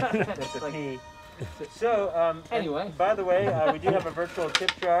 That's a Like- P. So, and Anyway. by the way, we do have a virtual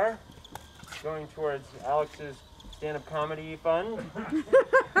tip jar going towards Alex's stand-up comedy fund.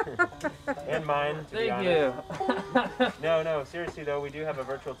 And mine, to be Thank honest. you. No, seriously though, we do have a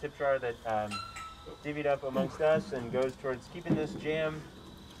virtual tip jar that divvied up amongst us and goes towards keeping this jam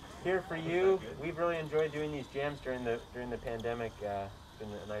here for you. We've really enjoyed doing these jams during the pandemic. It's been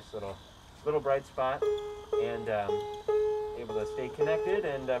a nice little bright spot, and able to stay connected.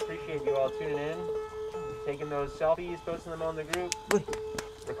 And appreciate you all tuning in, taking those selfies, posting them on the group,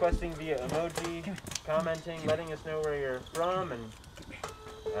 requesting via emoji, commenting, letting us know where you're from, and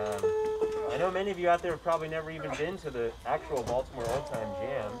I know many of you out there have probably never even been to the actual Baltimore Old Time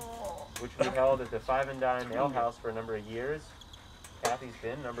Jam, which we held at the Five and Dime Ale House for a number of years. Cathy's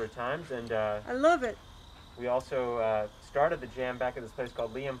been a number of times, and I love it. we also started the jam back at this place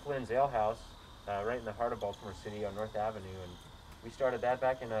called Liam Flynn's Ale House, right in the heart of Baltimore City on North Avenue, and we started that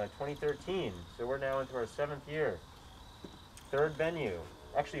back in 2013. So we're now into our 7th year, 3rd venue,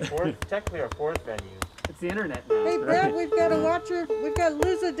 actually technically our 4th venue. It's the internet now. Hey, Brad, we've got a watcher. We've got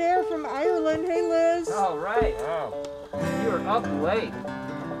Liz Adair from Ireland. Hey, Liz. All right. Wow. You are up late.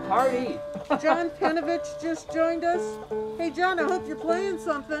 Party. John Penovich just joined us. Hey, John, I hope you're playing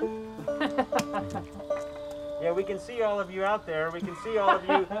something. Yeah, we can see all of you out there. We can see all of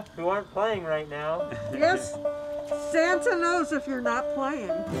you who aren't playing right now. Yes, Santa knows if you're not playing.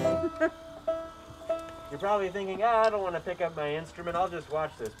 You're probably thinking, I don't want to pick up my instrument. I'll just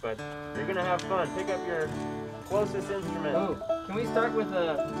watch this. But you're gonna have fun. Pick up your closest instrument. Oh, can we start with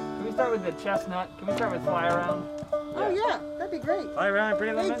the chestnut? Can we start with Fly Around? Oh, yeah, that'd be great. Fly around,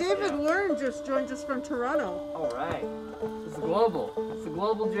 pretty Hey, little miss. David Learn just joined us from Toronto. All right. It's global. It's a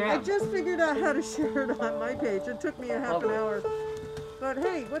global I jam. just figured out how to share it on my page. It took me a half an Lovely. hour. But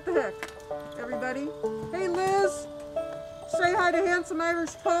hey, what the heck, everybody? Hey, Liz, say hi to handsome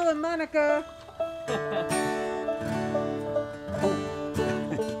Irish Paul and Monica.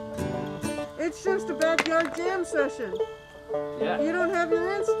 It's just a backyard jam session. Yeah. If you don't have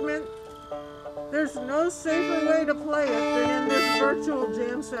your instrument, there's no safer way to play it than in this virtual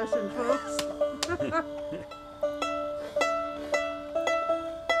jam session, folks.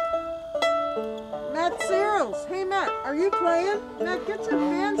 Matt Searles. Hey, Matt, are you playing? Matt, get your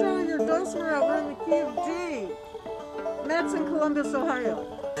banjo or your dulcimer out. We're in the key of G. Matt's in Columbus, Ohio.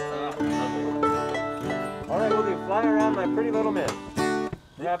 All right, we'll do Fly Around My Pretty Little Miss.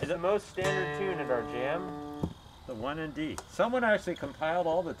 Perhaps the most standard tune at our jam. The 1 and D. Someone actually compiled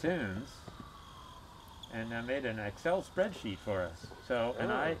all the tunes and made an Excel spreadsheet for us. So,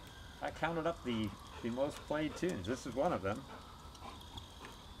 and I counted up the most played tunes. This is one of them.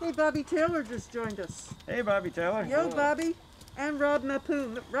 Hey, Bobby Taylor just joined us. Hey, Bobby Taylor. Yo, Bobby. And Rob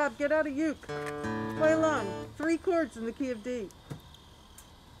Napoon. Rob, get out of uke. Play along. 3 chords in the key of D.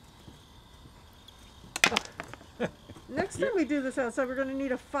 Next time we do this outside, we're going to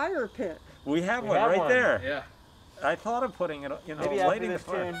need a fire pit. We have We one have right one. there. Yeah. I thought of putting it, Maybe after lighting the this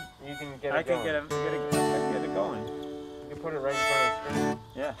fire. tune, you can get it I can going. get it going. You can put it right in front of the screen.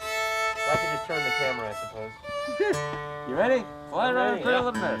 Yeah. I can just turn the camera, I suppose. You ready? Fly I'm around, ready, pretty yeah.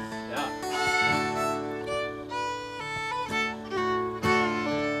 little miss. Yeah.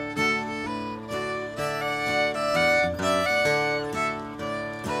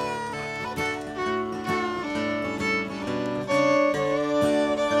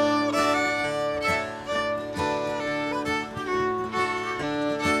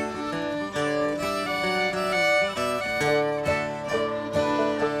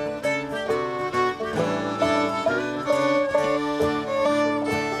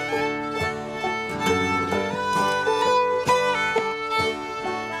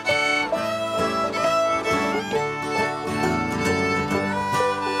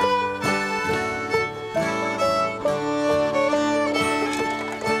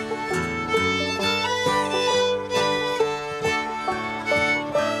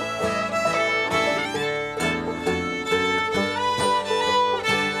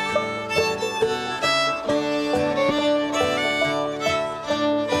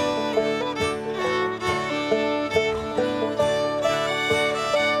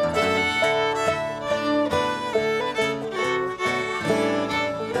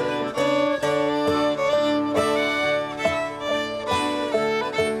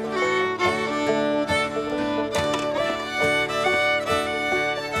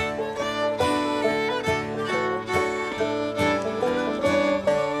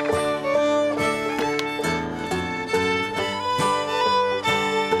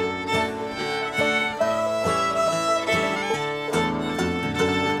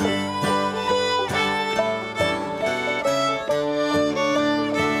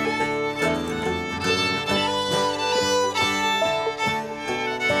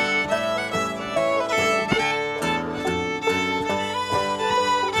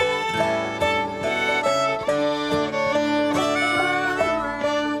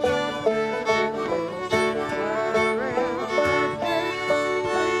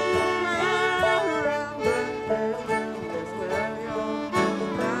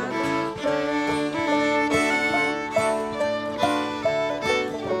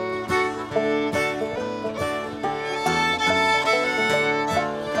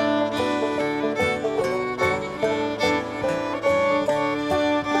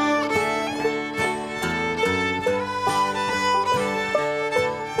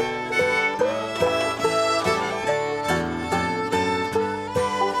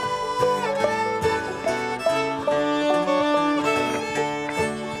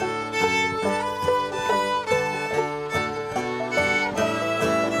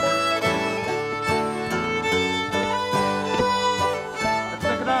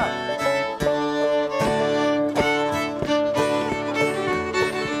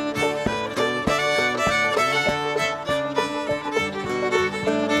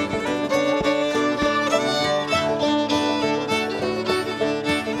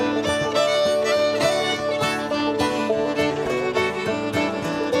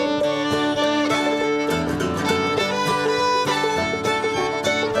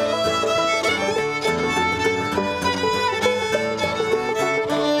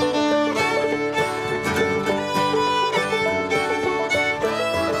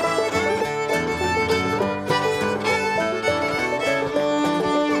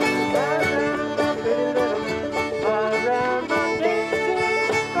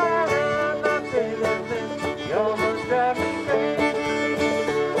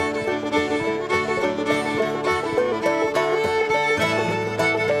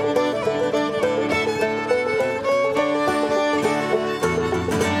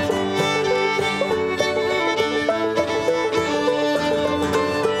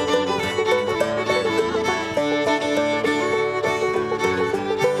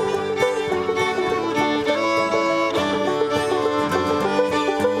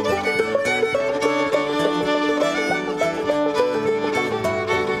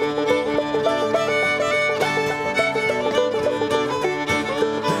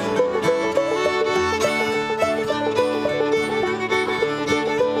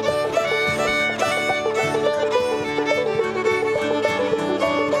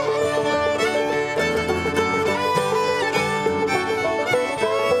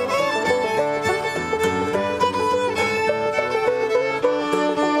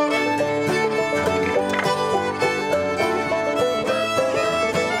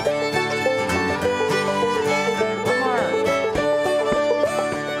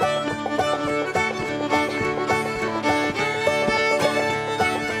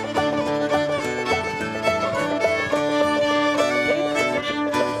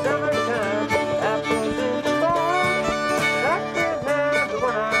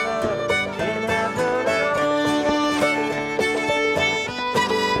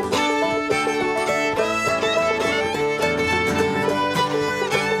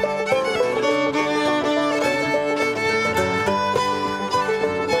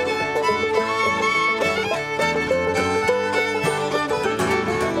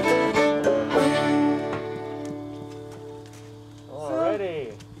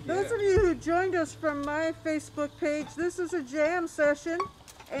 Facebook page. This is a jam session,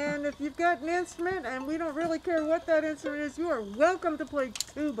 and if you've got an instrument, and we don't really care what that instrument is, you are welcome to play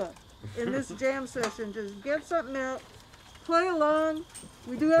tuba in this jam session. Just get something out, play along.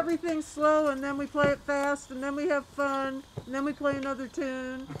 We do everything slow, and then we play it fast, and then we have fun, and then we play another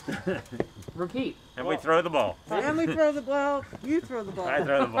tune. Repeat. And we throw the ball. And we throw the ball. You throw the ball. I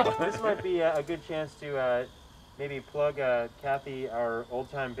throw the ball. This might be a good chance to maybe plug Cathy, our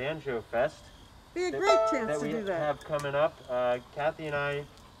Old Time Banjo Fest. Be a great chance that to we do that. have coming up. Kathy and I,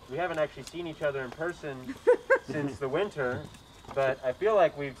 we haven't actually seen each other in person since the winter, but I feel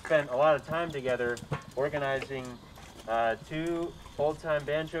like we've spent a lot of time together organizing 2 Old Time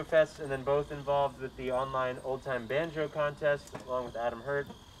Banjo Fests, and then both involved with the online Old Time Banjo Contest, along with Adam Hurt.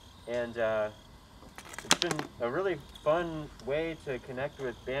 And it's been a really fun way to connect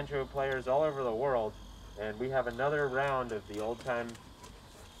with banjo players all over the world. And we have another round of the Old Time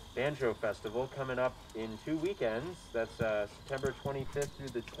Banjo Festival coming up in 2 weekends. That's September 25th through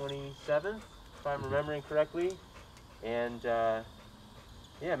the 27th, if I'm remembering correctly. And yeah,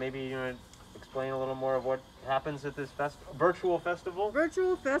 maybe you want to explain a little more of what happens at this virtual festival?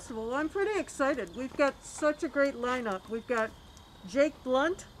 Virtual festival. Well, I'm pretty excited. We've got such a great lineup. We've got Jake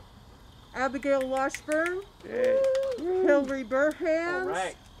Blunt, Abigail Washburn, Hillary Burhans,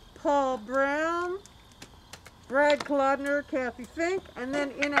 Right. Paul Brown, Brad Kolodner, Cathy Fink, and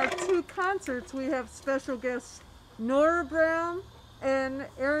then in our 2 concerts we have special guests Nora Brown and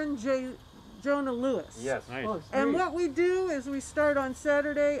Aaron Jonah Lewis. Yes. Nice. Oh, And sweet. what we do is we start on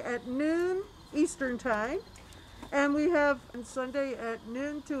Saturday at noon Eastern Time, and we have on Sunday at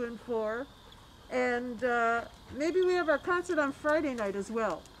noon 2 and 4, and maybe we have our concert on Friday night as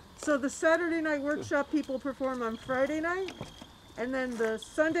well. So the Saturday night workshop people perform on Friday night, and then the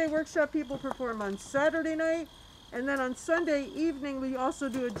Sunday workshop people perform on Saturday night, and then on Sunday evening we also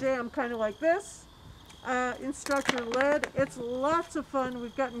do a jam kind of like this, instructor led. It's lots of fun.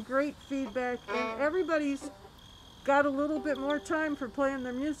 We've gotten great feedback, and everybody's got a little bit more time for playing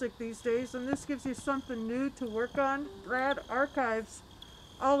their music these days, and this gives you something new to work on. Brad archives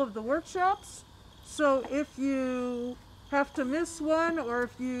all of the workshops, so if you have to miss one, or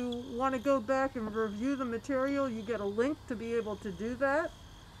if you want to go back and review the material, you get a link to be able to do that.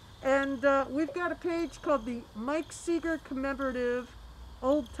 And we've got a page called the Mike Seeger Commemorative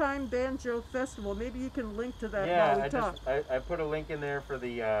Old Time Banjo Festival. Maybe you can link to that Yeah, while we talk. I put a link in there for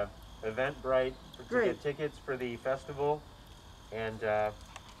the Eventbrite to Great. get tickets for the festival, and it's a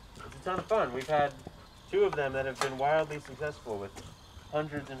ton of fun. We've had 2 of them that have been wildly successful with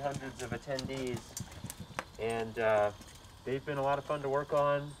hundreds and hundreds of attendees, and they've been a lot of fun to work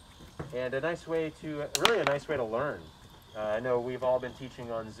on, and a nice way to learn. I know we've all been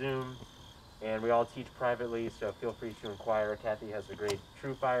teaching on Zoom, and we all teach privately, so feel free to inquire. Cathy has a great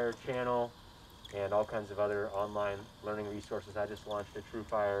TrueFire channel and all kinds of other online learning resources. I just launched a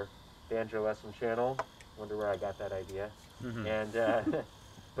TrueFire banjo lesson channel. Wonder where I got that idea. And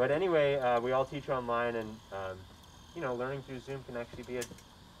but anyway, we all teach online, and you know, learning through Zoom can actually be a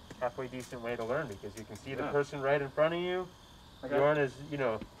halfway decent way to learn, because you can see the person right in front of you. Okay. You aren't as, you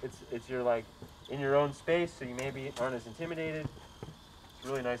know, it's you're like in your own space, so you maybe aren't as intimidated. It's a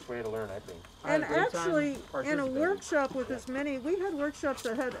really nice way to learn, I think. I had And a great time actually, in a participating. workshop with as many, we had workshops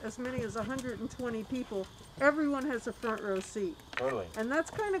that had as many as 120 people. Everyone has a front row seat. Totally. And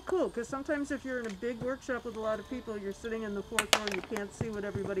that's kind of cool, because sometimes if you're in a big workshop with a lot of people, you're sitting in the 4th row, you can't see what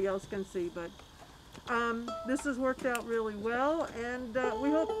everybody else can see. But this has worked out really well, and we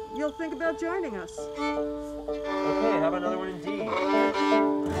hope you'll think about joining us. Okay, how about another one in D?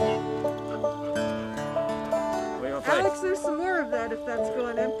 We gonna play. Alex, there's some more of that if that's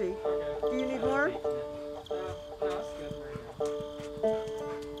going empty. Do you need more?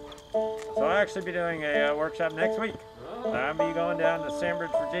 So I'll actually be doing a workshop next week. I'll be going down to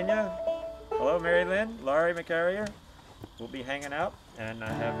Sandbridge, Virginia. Hello, Mary Lynn, Laurie McCarrier. We'll be hanging out, and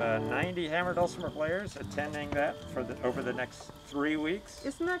I have 90 hammer dulcimer players attending that for over the next 3 weeks.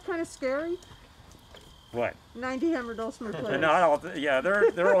 Isn't that kind of scary? What? 90 hammer dulcimer players. No, I don't. Yeah,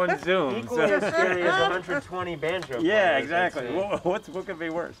 they're on Zoom. Equally as scary as 120 banjo players. Yeah, I'd exactly. say. What could be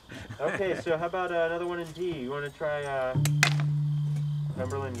worse? Okay, so how about another one in D? You want to try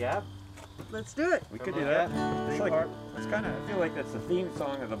Cumberland Gap? Let's do it. We could do Cumberland that. Gap? It's Three like, part it's kind of. I feel like that's the theme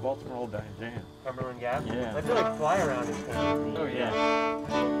song of the Baltimore Old Time Jam. Cumberland Gap? Yeah. I feel like Fly Around is kind of Oh, yeah.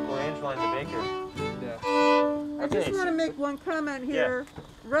 or Angeline the Baker. I just Okay, want to so- make one comment here.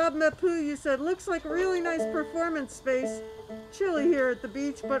 Rob Mapu, you said, looks like a really nice performance space. Chilly here at the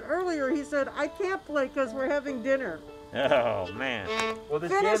beach, but earlier he said, I can't play because we're having dinner. Oh man. Well,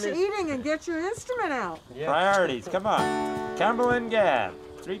 this Finish jam is... eating and get your instrument out. Yeah. Priorities. Come on. Cumberland Gap.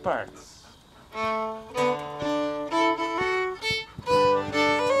 3 parts.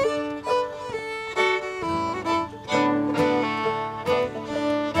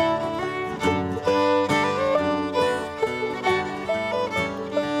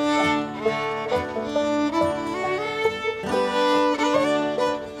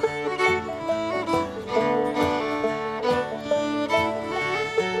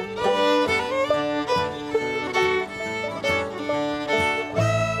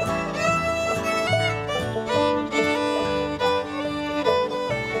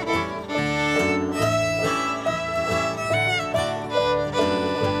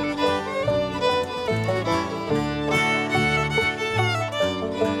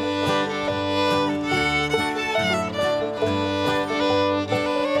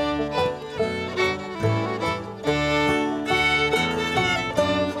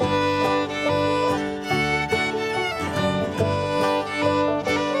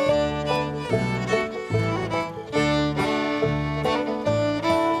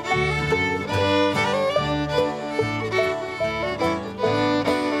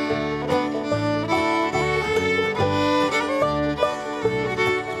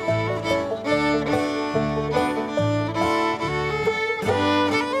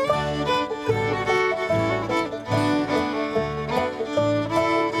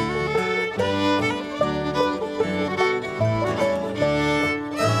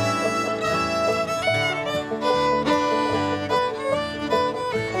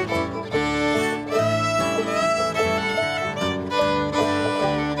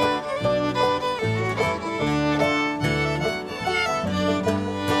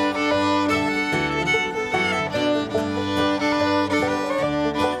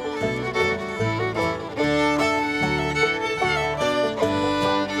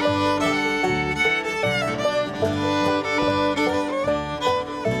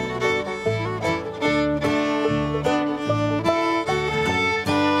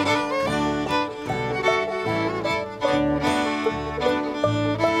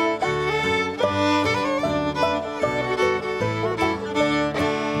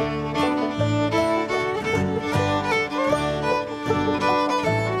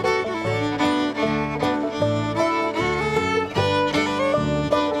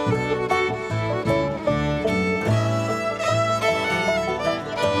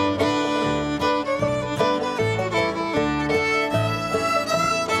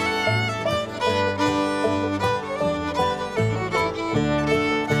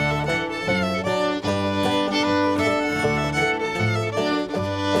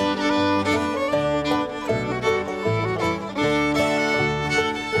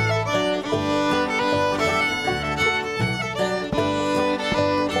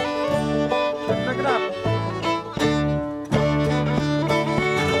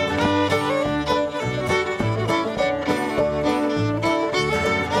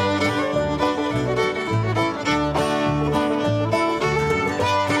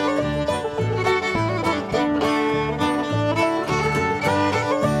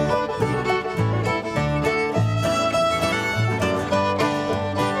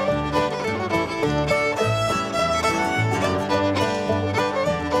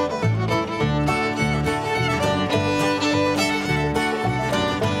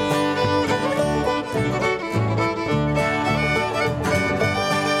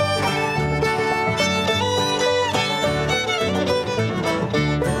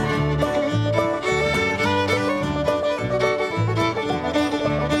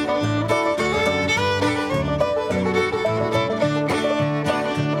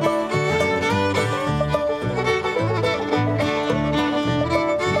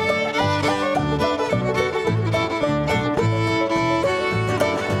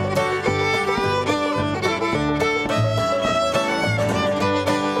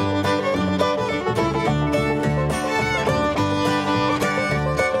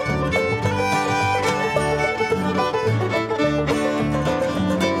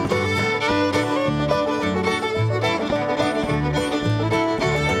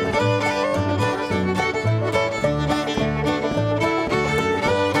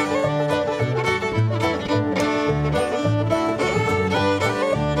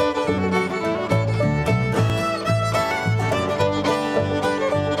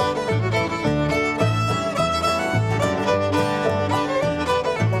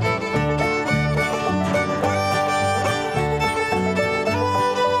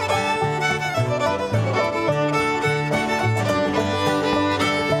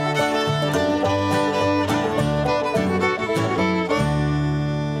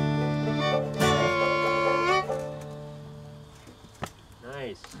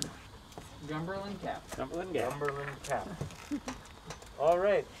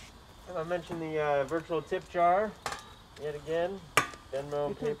 right. I mentioned the virtual tip jar yet again. Venmo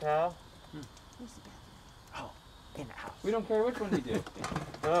and PayPal. Oh, in the house. We don't care which one you do.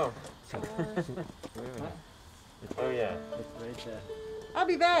 Oh. Wait a minute. Oh yeah. It's right there. I'll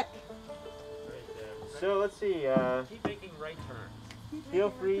be back. Right there. So let's see. Keep making right turns. Feel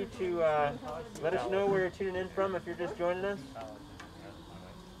free to let us know where you're tuning in from if you're just joining us.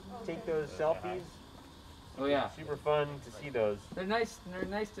 Take those selfies. Oh yeah. Super fun to see those. They're nice.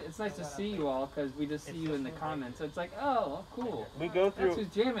 It's nice to see you all because we just see you in the comments. So it's like, oh, cool. We go That's through. who's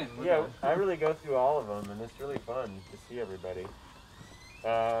jamming. with Yeah, us. I really go through all of them, and it's really fun to see everybody.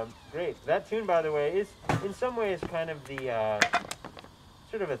 Great. That tune, by the way, is in some ways kind of the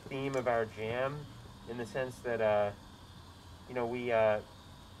sort of a theme of our jam, in the sense that you know, we I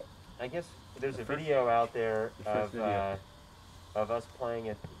guess there's a video out there of us playing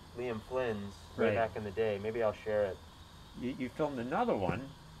at Liam Flynn's way Right. back in the day. Maybe I'll share it. You filmed another one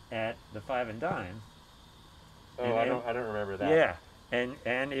at the Five and Dime. Oh, And I don't remember that. Yeah,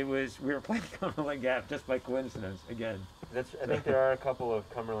 and it was, we were playing Cumberland Gap just by coincidence again, I think there are a couple of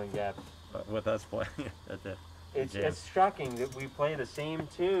Cumberland Gaps. with us playing at the It's jam. it's shocking that we play the same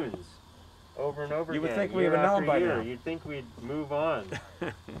tunes over and over You would again. think we year would know after by year. now. You'd think we'd move on.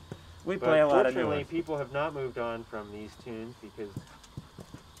 We But play a lot of new fortunately, ones. people have not moved on from these tunes because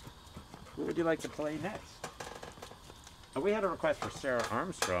Who would you like to play next? We had a request for Sarah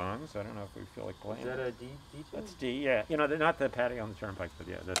Armstrong, so I don't know if we feel like playing is that it. a D tune? That's D, yeah. You know, not the Patty on the Turnpike, but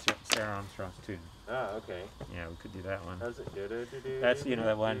yeah, that's Sarah Armstrong's tune. Ah, okay. Yeah, we could do that one. How's it? That's, you know,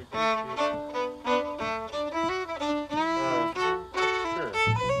 that one. Sure.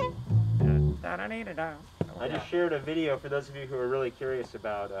 I just shared a video for those of you who are really curious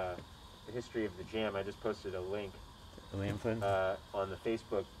about the history of the jam. I just posted a link Liam Flynn. on the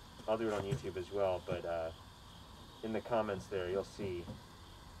Facebook. I'll do it on YouTube as well, but in the comments there you'll see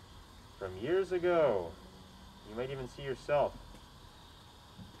from years ago. You might even see yourself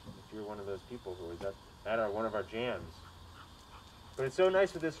if you're one of those people who was at one of our jams. But it's so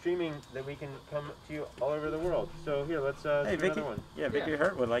nice with this streaming that we can come to you all over the world. So here, let's Hey, do Vicky. another one. Yeah, Vicky Yeah.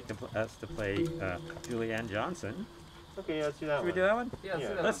 Hurt would like us to play Julianne Johnson. Okay, yeah, let's do that Should one. we do that one? Yeah, let's Yeah.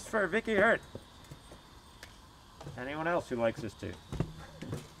 do that This is for Vicky Hurt. Anyone else who likes this too?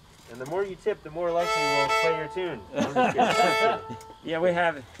 And the more you tip, the more likely we'll play your tune. I'm just kidding. Yeah, we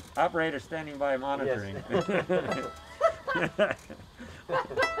have operators standing by monitoring.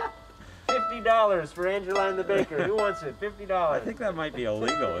 $50 for Angeline the Baker. Who wants it? $50. I think that might be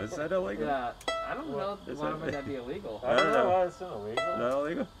illegal. Is that illegal? Yeah, I don't know Is why that- might that be illegal. I don't I don't know. know. It's not illegal. Is that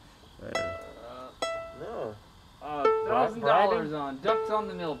illegal? No. $1,000 on ducks on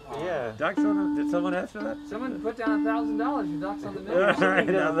the mill pond. Yeah. Ducks on the, did someone ask for that? Someone put down $1,000 for ducks on the mill All pond. right,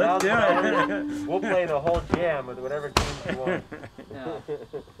 now let's do it. We'll play the whole jam with whatever tunes you want. Yeah.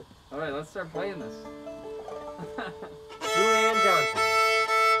 All right, let's start playing this. Julianne Johnson.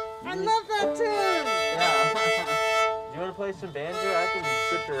 I love that tune. Yeah. Do you want to play some banjo? I can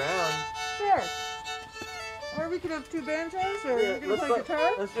switch around. Sure. Or we could have two banjos, or Yeah, you gonna play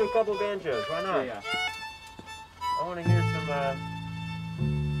guitar? let's do a couple banjos. Why not? Yeah. I want to hear some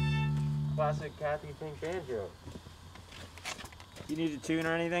classic Cathy Fink banjo. You need a tune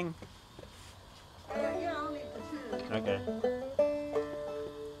or anything? Yeah, I'll need the tune. Okay.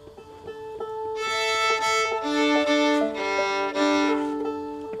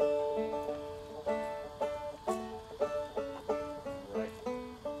 Right.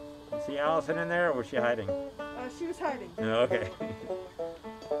 See Allison in there, or was she hiding? She was hiding. No, okay.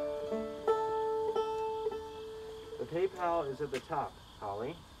 The PayPal is at the top,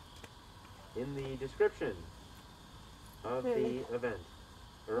 Holly, in the description of Okay. the event.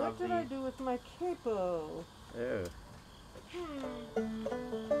 Or What of did the I do with my capo? Oh.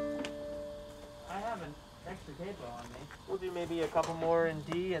 I have an extra capo on me. We'll do maybe a couple more in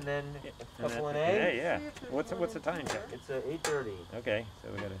D and then a couple in A. Hey, yeah. See if there's What's the one time check? It's 8:30. Okay, so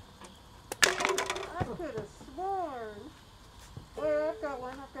we gotta. I could have sworn. Well, I've got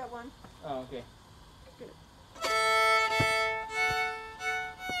one. Oh, okay.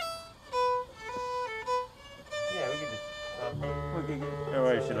 Yeah, we could just. Oh,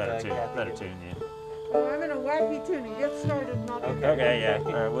 we should let her tune. Let her tune, yeah. Oh, I'm in a wacky tuning. Get started, and I'll get Okay. back. Okay, yeah.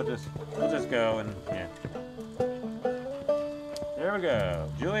 All right, we'll just go and yeah. There we go.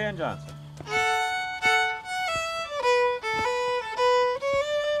 Julianne Johnson.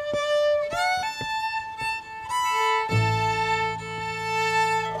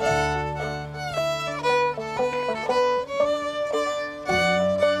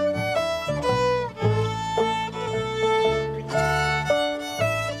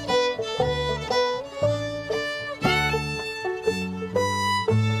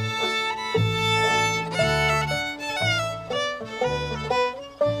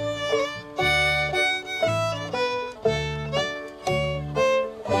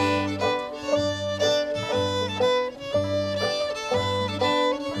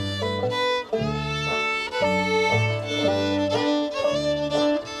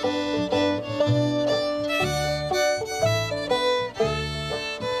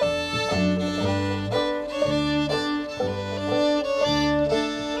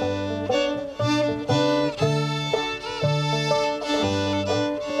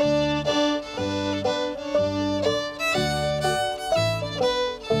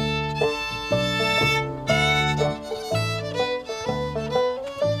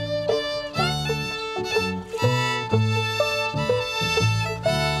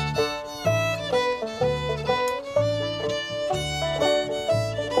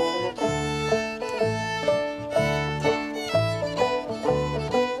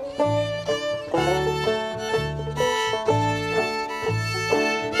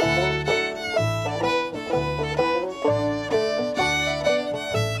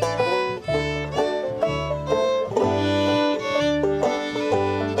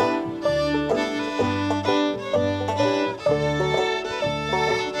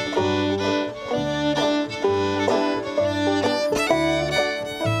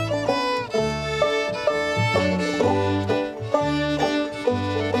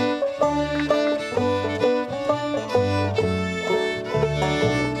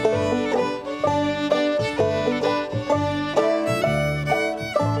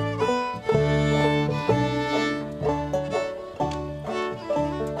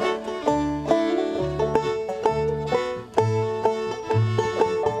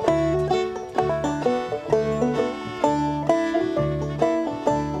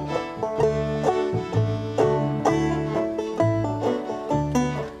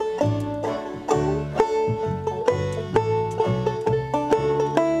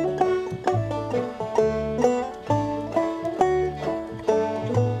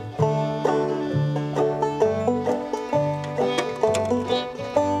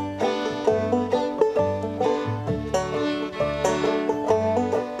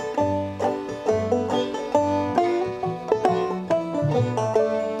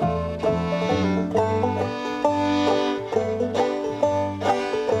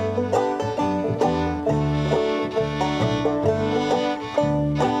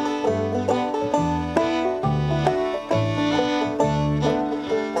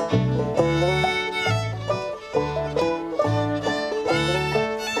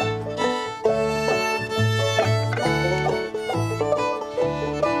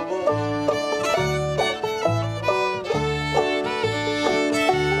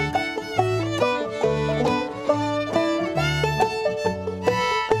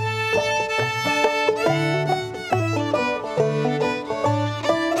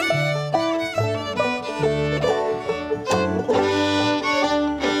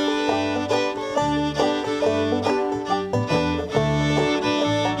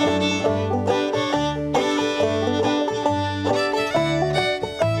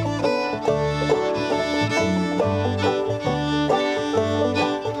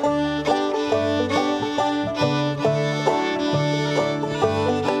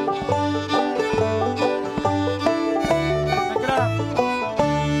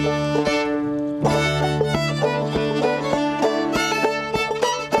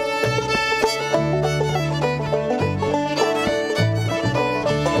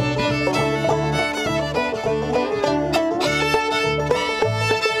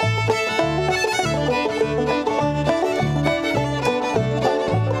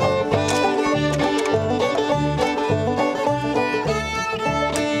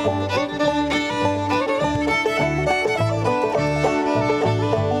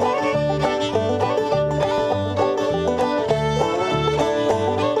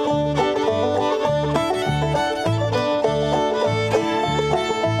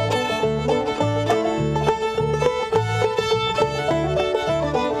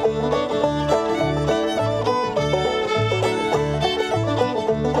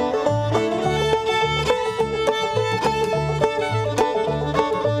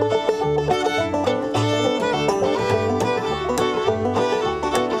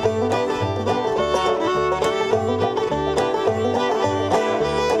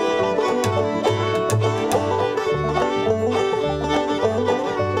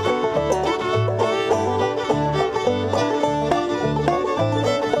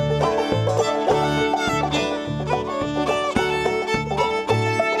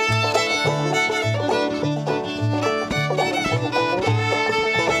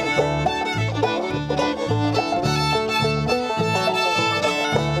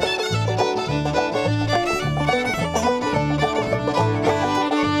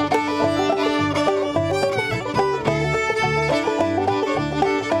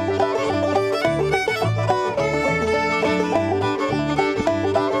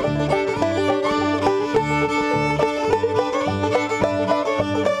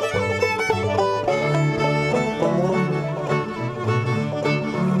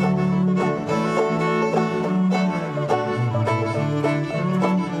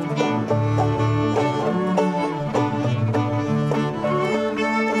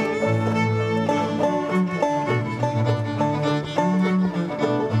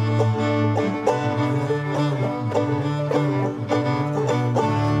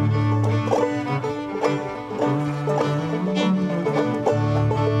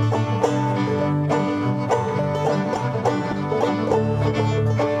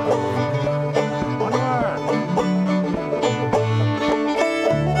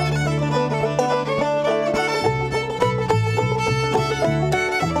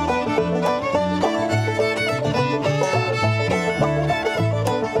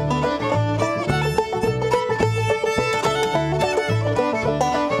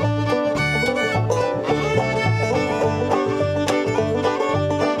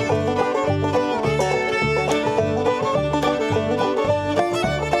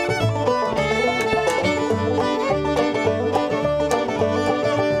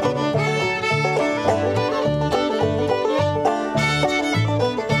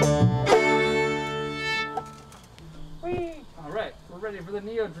 for the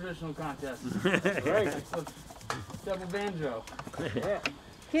neo-traditional contest. Right. Double banjo. Yeah.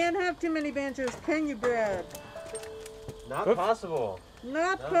 Can't have too many banjos, can you, Brad? Not Oops. possible.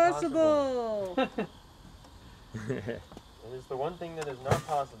 Not Not possible. It is the one thing that is not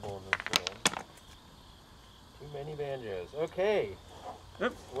possible in this world. Too many banjos. Okay.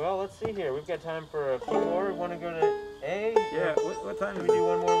 Oops. Well, let's see here. We've got time for a few more. We want to go to A? Yeah, what time Can do we do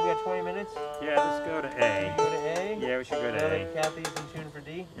one more? We got 20 minutes. Yeah, let's go to A. Go to A? Yeah, we should go Now to that A. Cathy's in tune for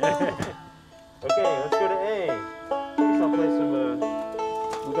D. Okay, let's go to A. First I'll play some,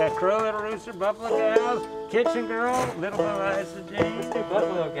 We got Crow, Little Rooster, Buffalo Gals, Kitchen Girl, Little Blue Eyes and let's James. do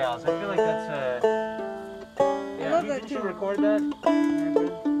Buffalo Gals. I feel like that's, I love that didn't you tune. record that?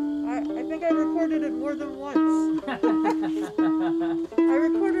 I think I recorded it more than once. I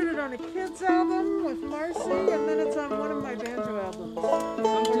recorded it on a kids album with Marcy, and then it's on one of my banjo albums. Some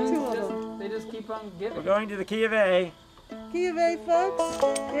Or tunes two of just, them. they just keep on We're giving. going to the key of A. Key of A, folks.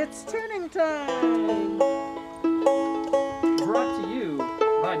 It's tuning time. Brought to you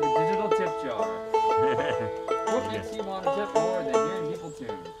by the Digital Tip Jar. What makes you want to tip more than hearing people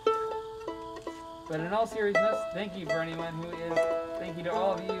tune? But in all seriousness, thank you for anyone who is. Thank you to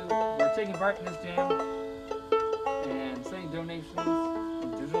all of you who are taking part in this jam and sending donations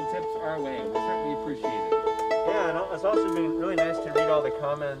and digital tips our way. We certainly appreciate it. Yeah, and it's also been really nice to read all the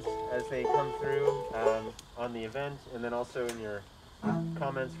comments as they come through on the event, and then also in your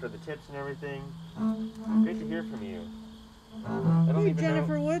comments for the tips and everything. Great to hear from you. I don't Hey, even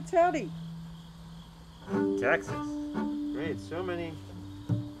Jennifer Woods, howdy. Texas. know. Great, so many.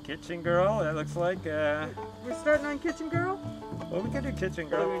 Kitchen Girl, that looks like, We're starting on Kitchen Girl? well, we can do Kitchen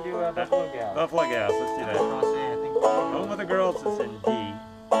We're Girl. going to do Buffalo Gal. Buffalo Gals, let's do that. Across A, I think. Home with the Girls is in D.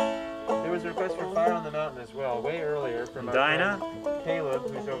 There was a request for Fire on the Mountain as well, way earlier from our Dinah? friend Caleb,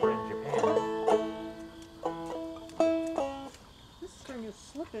 who's over in Japan. This string is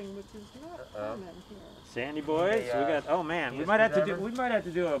slipping, which is not common here. Sandy Boys, Okay, we got, oh man, we ESP might have to do, driver. we might have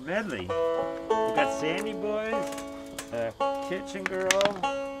to do a medley. We got Sandy Boys, Kitchen Girl,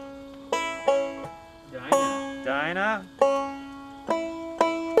 Dinah,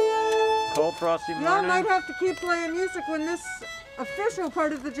 Cold Frosty Y'all Morning. might have to keep playing music when this official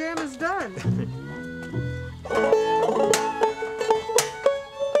part of the jam is done.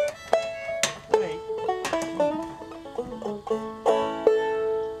 Wait.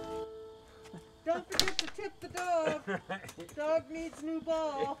 Don't forget to tip the dog. Dog needs new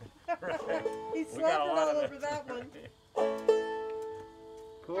ball. He We got a slapped it lot all of over that one.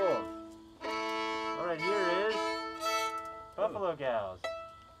 Cool. All right, here is Buffalo Gals. I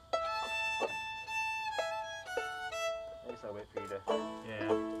guess I'll wait for you to. Yeah.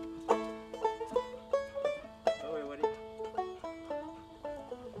 Oh wait, what do you?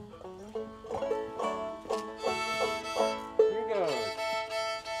 Here goes.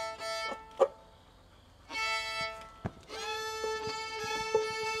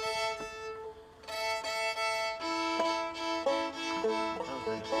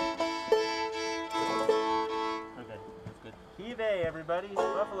 Okay, that's good. Key of A, everybody.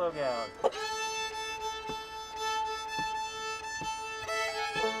 Buffalo Gals.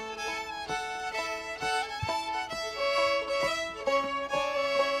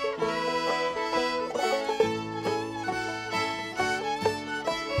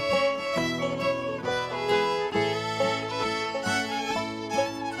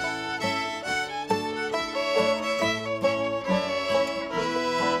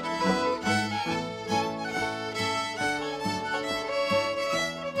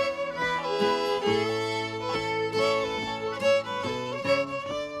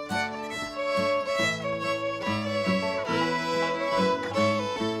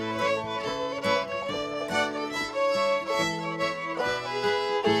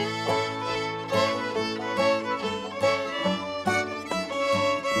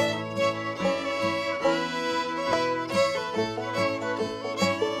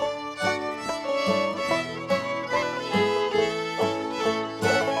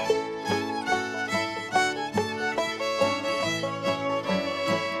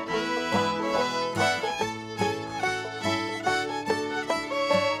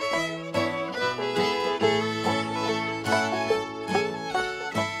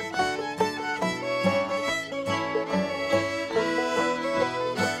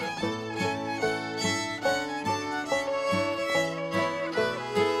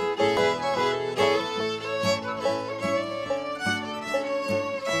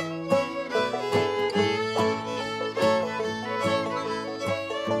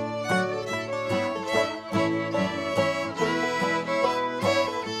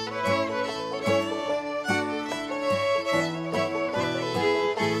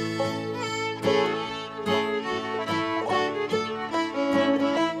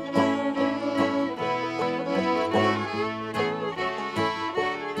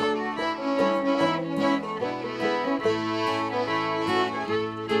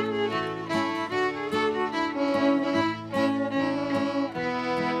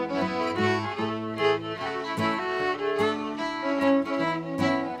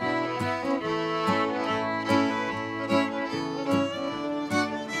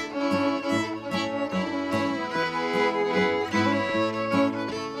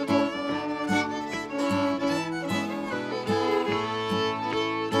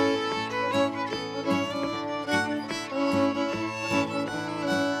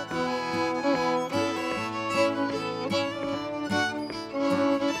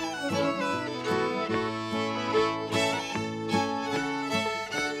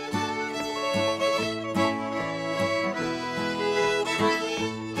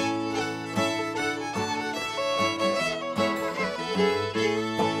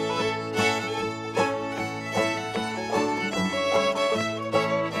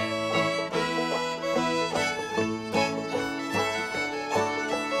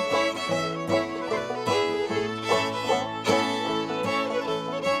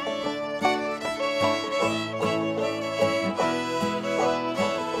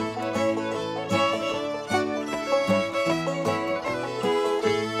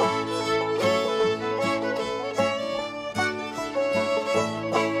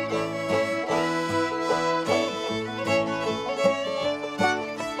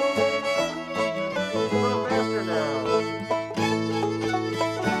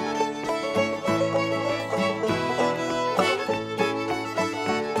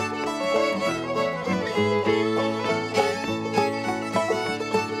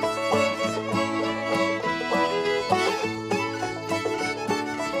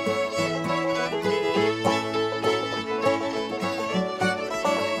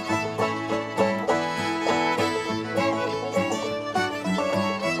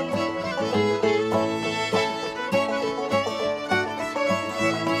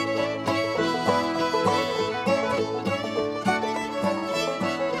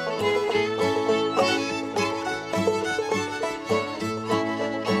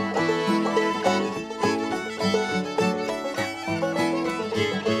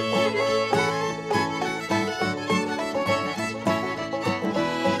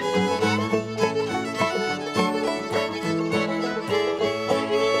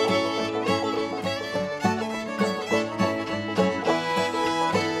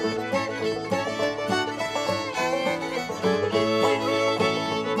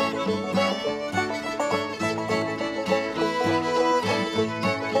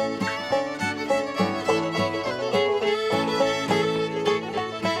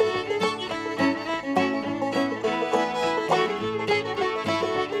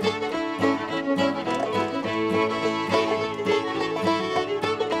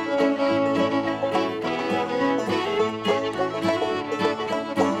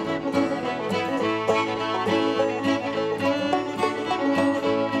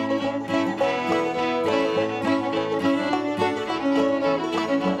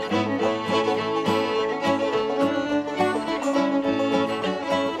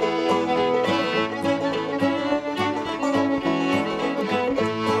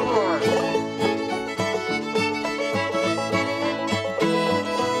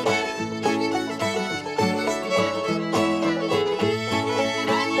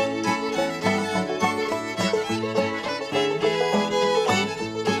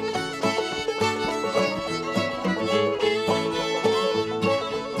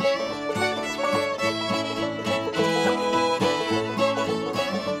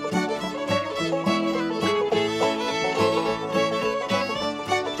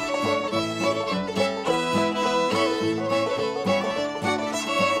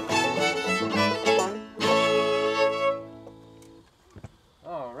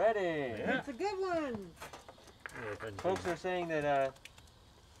 Folks are saying that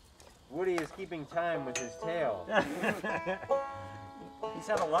Woody is keeping time with his tail. He's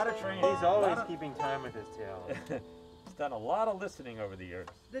had a lot of training. He's always keeping time with his tail. He's done a lot of listening over the years.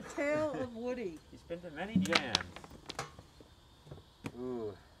 The tail of Woody. He's been to many jams.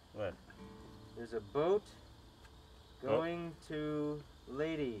 Ooh. What? There's a boat going to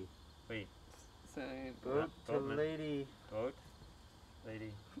Lady. Wait. Say, Boat to Boatman. Lady. Boat?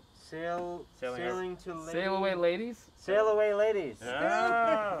 Lady. Sailing to Lady. Sail away, ladies. Sail away, ladies.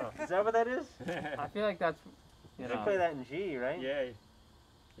 Oh! Is that what that is? I feel like that's, you You know. play that in G, right? Yeah.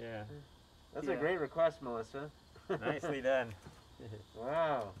 Yeah. That's Yeah. a great request, Melissa. Nicely done.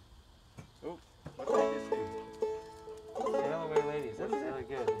 Wow. Oh, what did I just do? Sail Away Ladies. That's really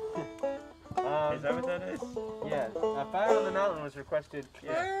good. Is that what that is? Yeah. Fire on the Mountain was requested.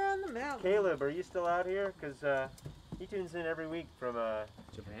 Fire on the mountain. Caleb, are you still out here? Because he tunes in every week from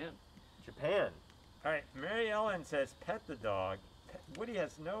Japan. Japan. All right, Mary Ellen says pet the dog. Woody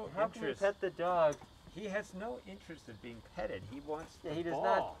has no How can you interest. pet the dog? He has no interest in being petted. He wants Yeah, the he does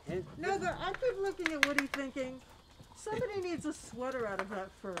ball. not. No, but I keep looking at Woody thinking, somebody needs a sweater out of that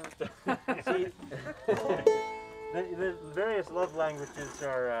fur. See, the various love languages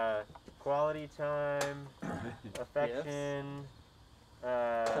are quality time, affection,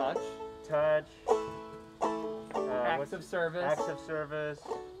 Touch. touch, Acts of service. acts of service,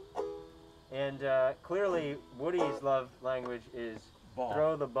 and clearly Woody's love language is Ball.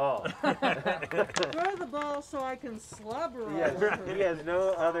 throw the ball. Throw the ball so I can slobber all Yes, over he it. has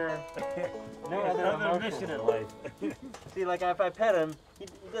no other Another emotion. mission in life. See, like if I pet him, he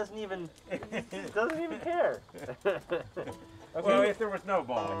doesn't even care. Okay, Well, if there was no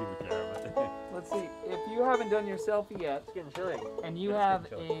ball, he would care. But Let's see. If you haven't done your selfie yet, it's getting chilly. and you It's have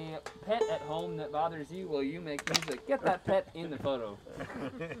getting a pet at home that bothers you while you make music, get that pet in the photo.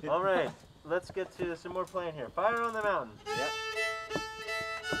 All right, let's get to some more playing here. Fire on the Mountain. Yep.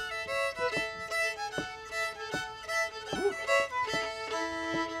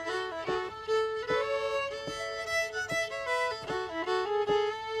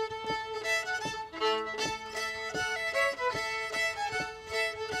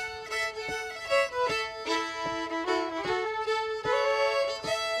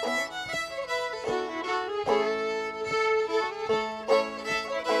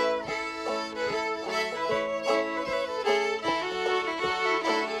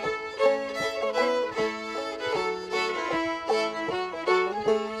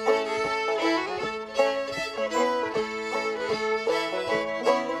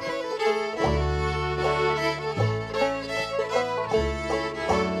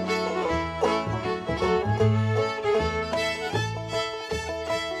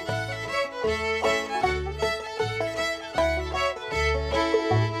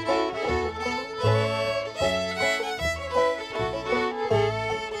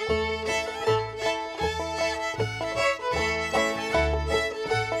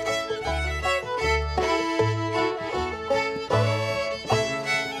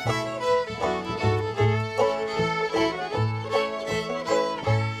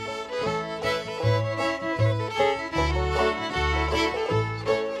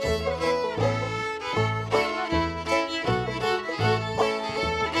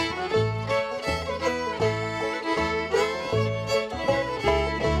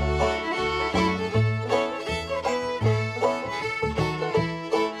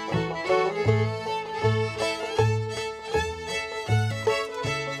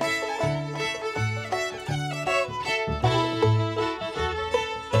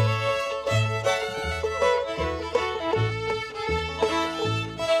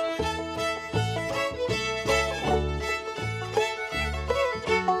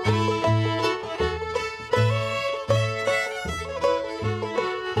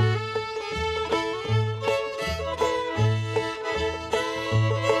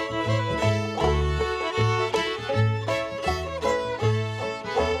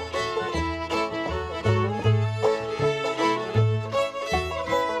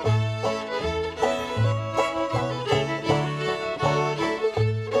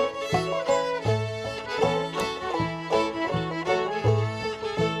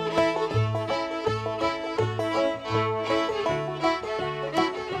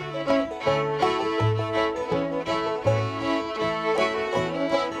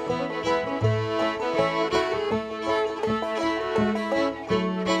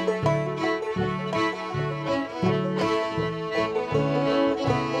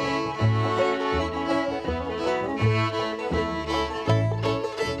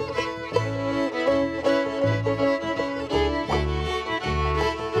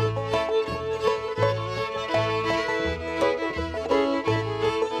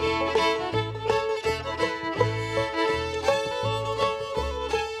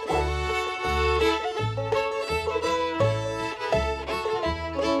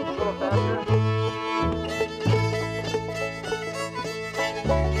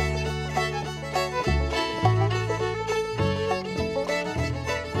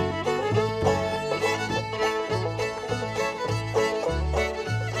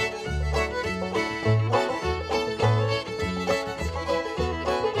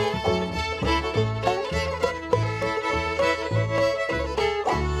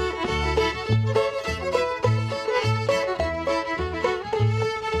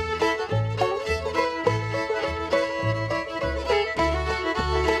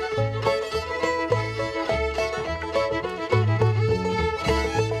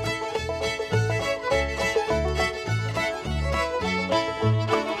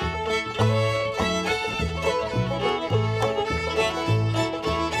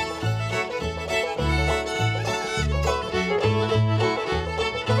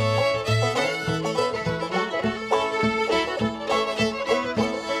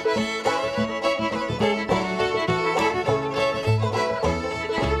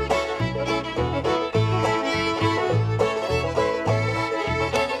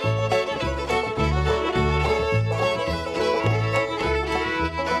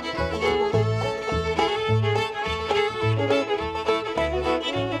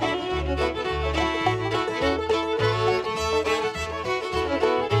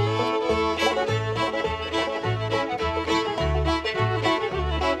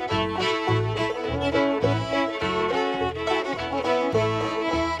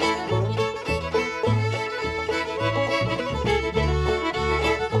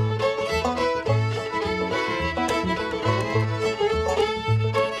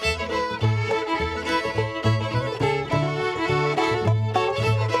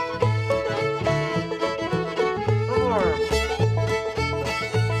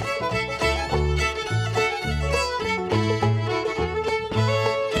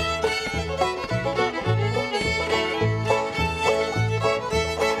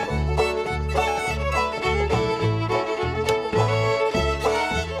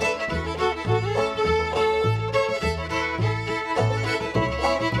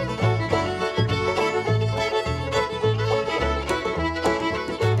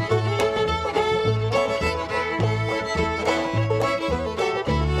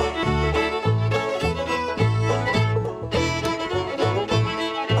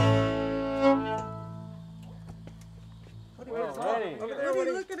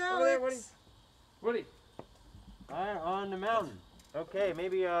 Okay,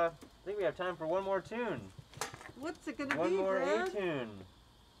 maybe I think we have time for one more tune. What's it gonna One be, more Brad? A-tune.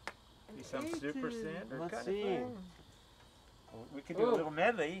 Maybe some Me super too. standard Let's kind see. of thing. We could do a Ooh. little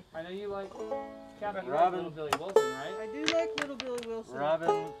medley. I know you like Cathy, you Robin. like Little Billy Wilson, right? I do like Little Billy Wilson.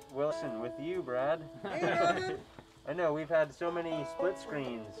 Robin Wilson with you, Brad. Hey, Robin. I know, we've had so many split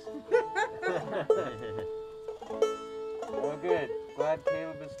screens. Oh, good. Glad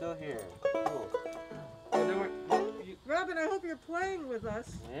Caleb is still here. Cool. Robin, I hope you're playing with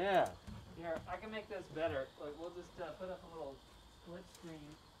us. Yeah. Here, I can make this better. Like, we'll just put up a little split screen.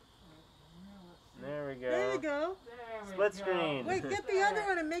 There we go. There you go. There we Split go. screen. Wait, get the other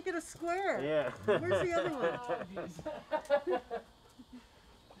one and make it a square. Yeah. Where's the other one?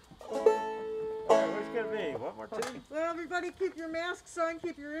 Oh, All right, what's it gonna be? One more tune? Well, everybody, keep your masks on,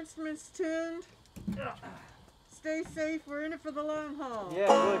 keep your instruments tuned. Stay safe. We're in it for the long haul. Yeah,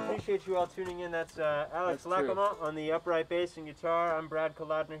 really appreciate you all tuning in. That's Alex That's true. Lacquement on the upright bass and guitar. I'm Brad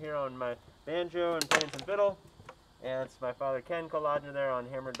Kolodner here on my banjo and plains and fiddle. And it's my father Ken Kolodner there on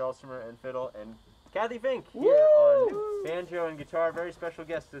hammer, dulcimer, and fiddle. And Cathy Fink here on banjo and guitar. Very special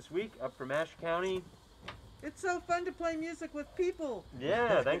guest this week up from Ashe County. It's so fun to play music with people.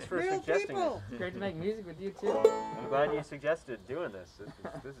 Yeah, thanks for Real suggesting people. It's great to make music with you too. I'm glad you suggested doing this.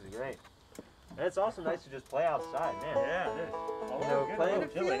 This is great. And it's also nice to just play outside, man. Yeah, it is. You know, good. playing- But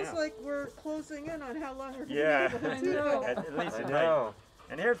it Chilly feels now. like we're closing in on how long we're going Yeah. to be I able to know. go. At least I at night. know.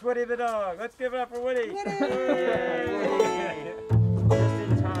 And here's Woody the dog. Let's give it up for Woody. Woody! Yay! Just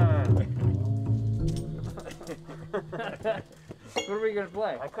in time. What are we gonna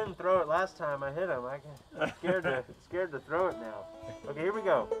play? I couldn't throw it last time I hit him. I'm scared to throw it now. Okay, here we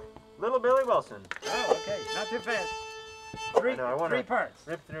go. Little Billy Wilson. Oh, okay. Not too fast. Three, I wanna- three parts.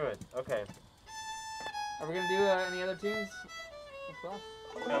 Rip through it. Okay. Are we gonna do any other tunes as well?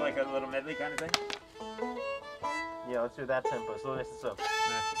 Like a little medley kind of thing. Yeah, let's do that tempo. Slow nice and slow.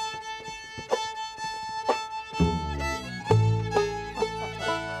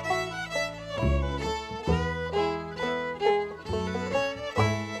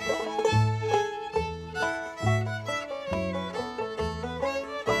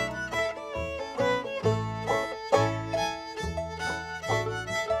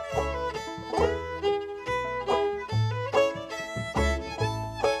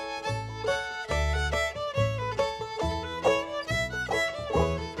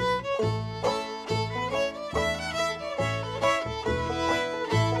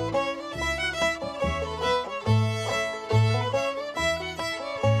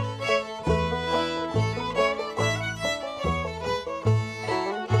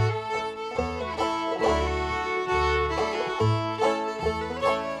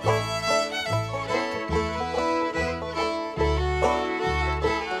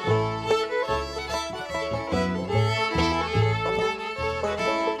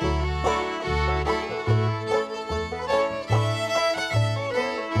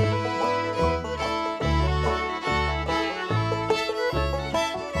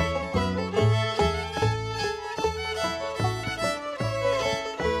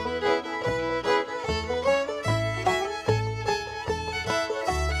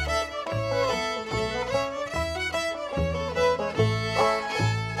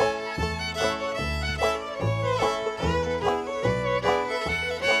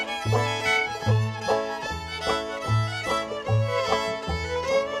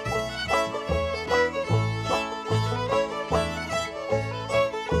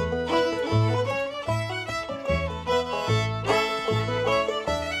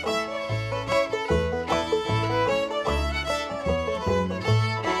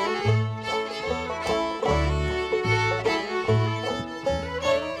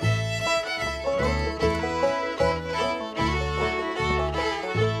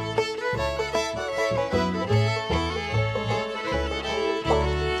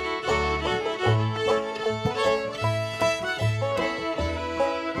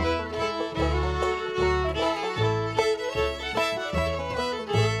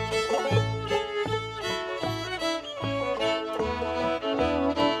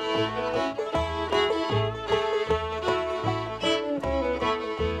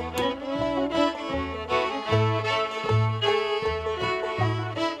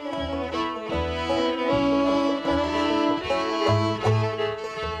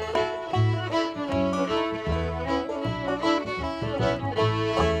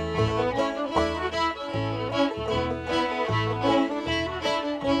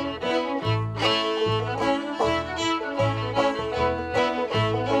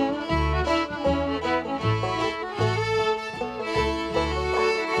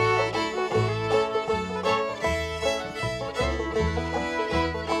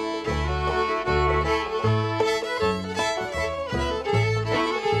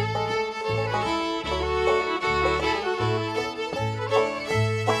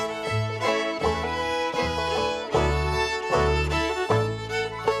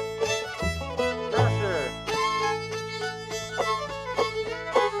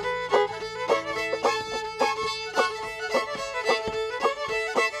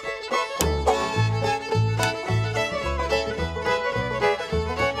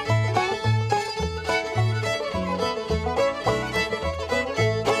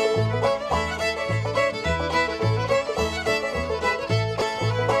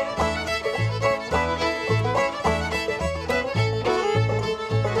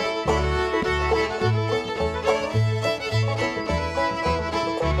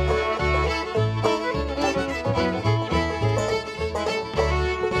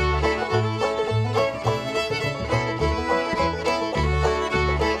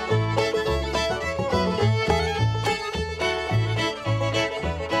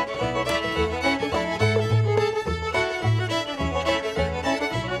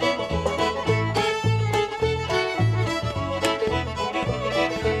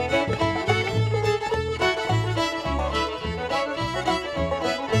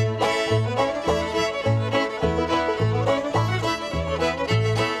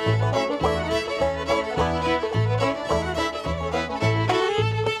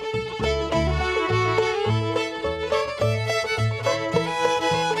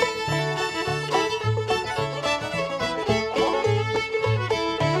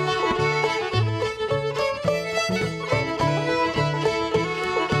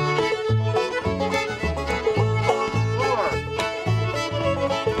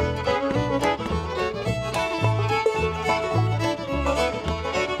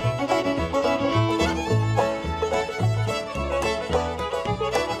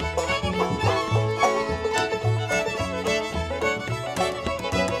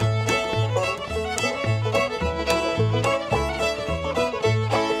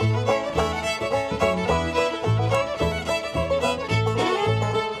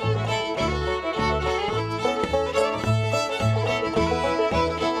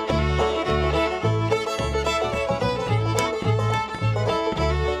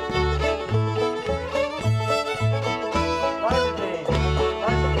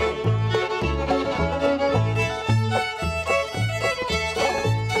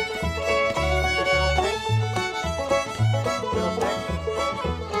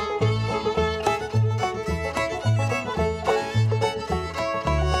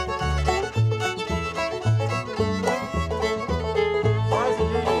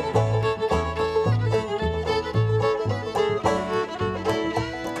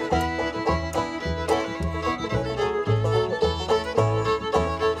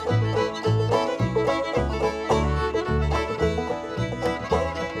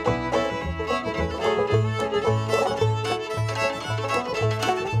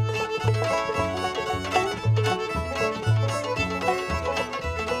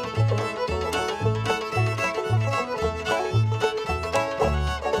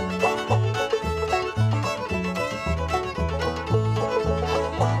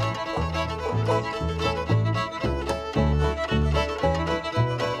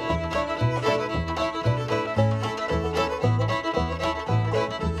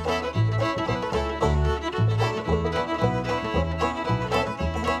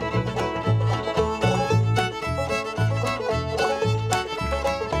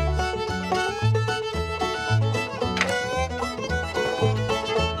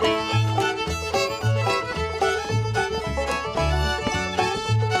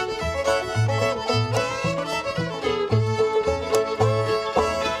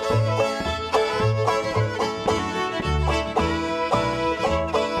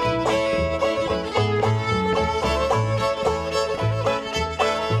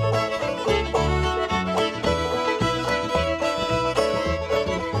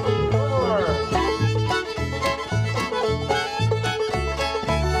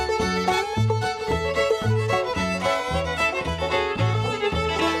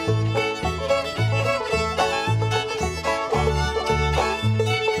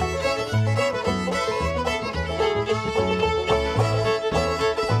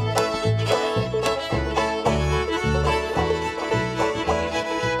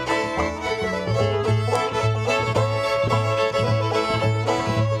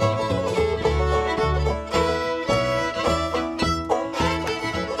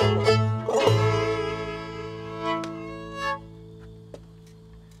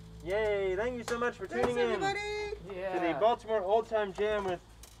 so much for Thanks, tuning in everybody. Yeah. to the Baltimore Old Time Jam with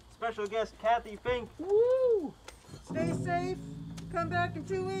special guest Cathy Fink. Woo! Stay safe. Come back in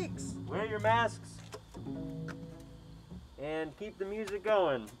 2 weeks. Wear your masks and keep the music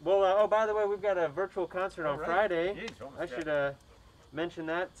going. Well, oh, by the way, we've got a virtual concert on All right. Friday. Jeez, almost I got should it. mention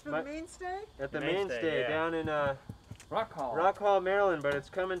that. It's for the mainstay. At the Mainstay, Mainstay yeah. down in Rock Hall. Rock Hall, Maryland, but it's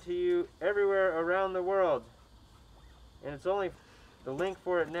coming to you everywhere around the world. And it's only the link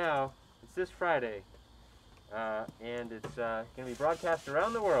for it now. It's this Friday. And it's going to be broadcast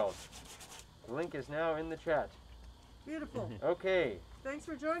around the world. The link is now in the chat. Beautiful. Okay, Thanks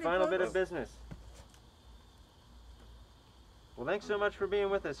for joining. final folks. bit of business. Well, thanks so much for being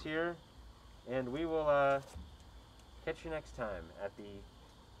with us here. And we will catch you next time at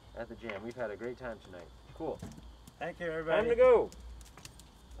the jam. We've had a great time tonight. Cool. Thank you, everybody. Time to go.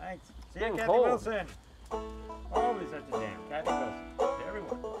 Thanks. See Getting you, Cathy cold. Wilson. Always at the jam. Cathy Wilson. To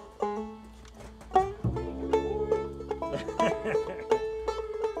everyone.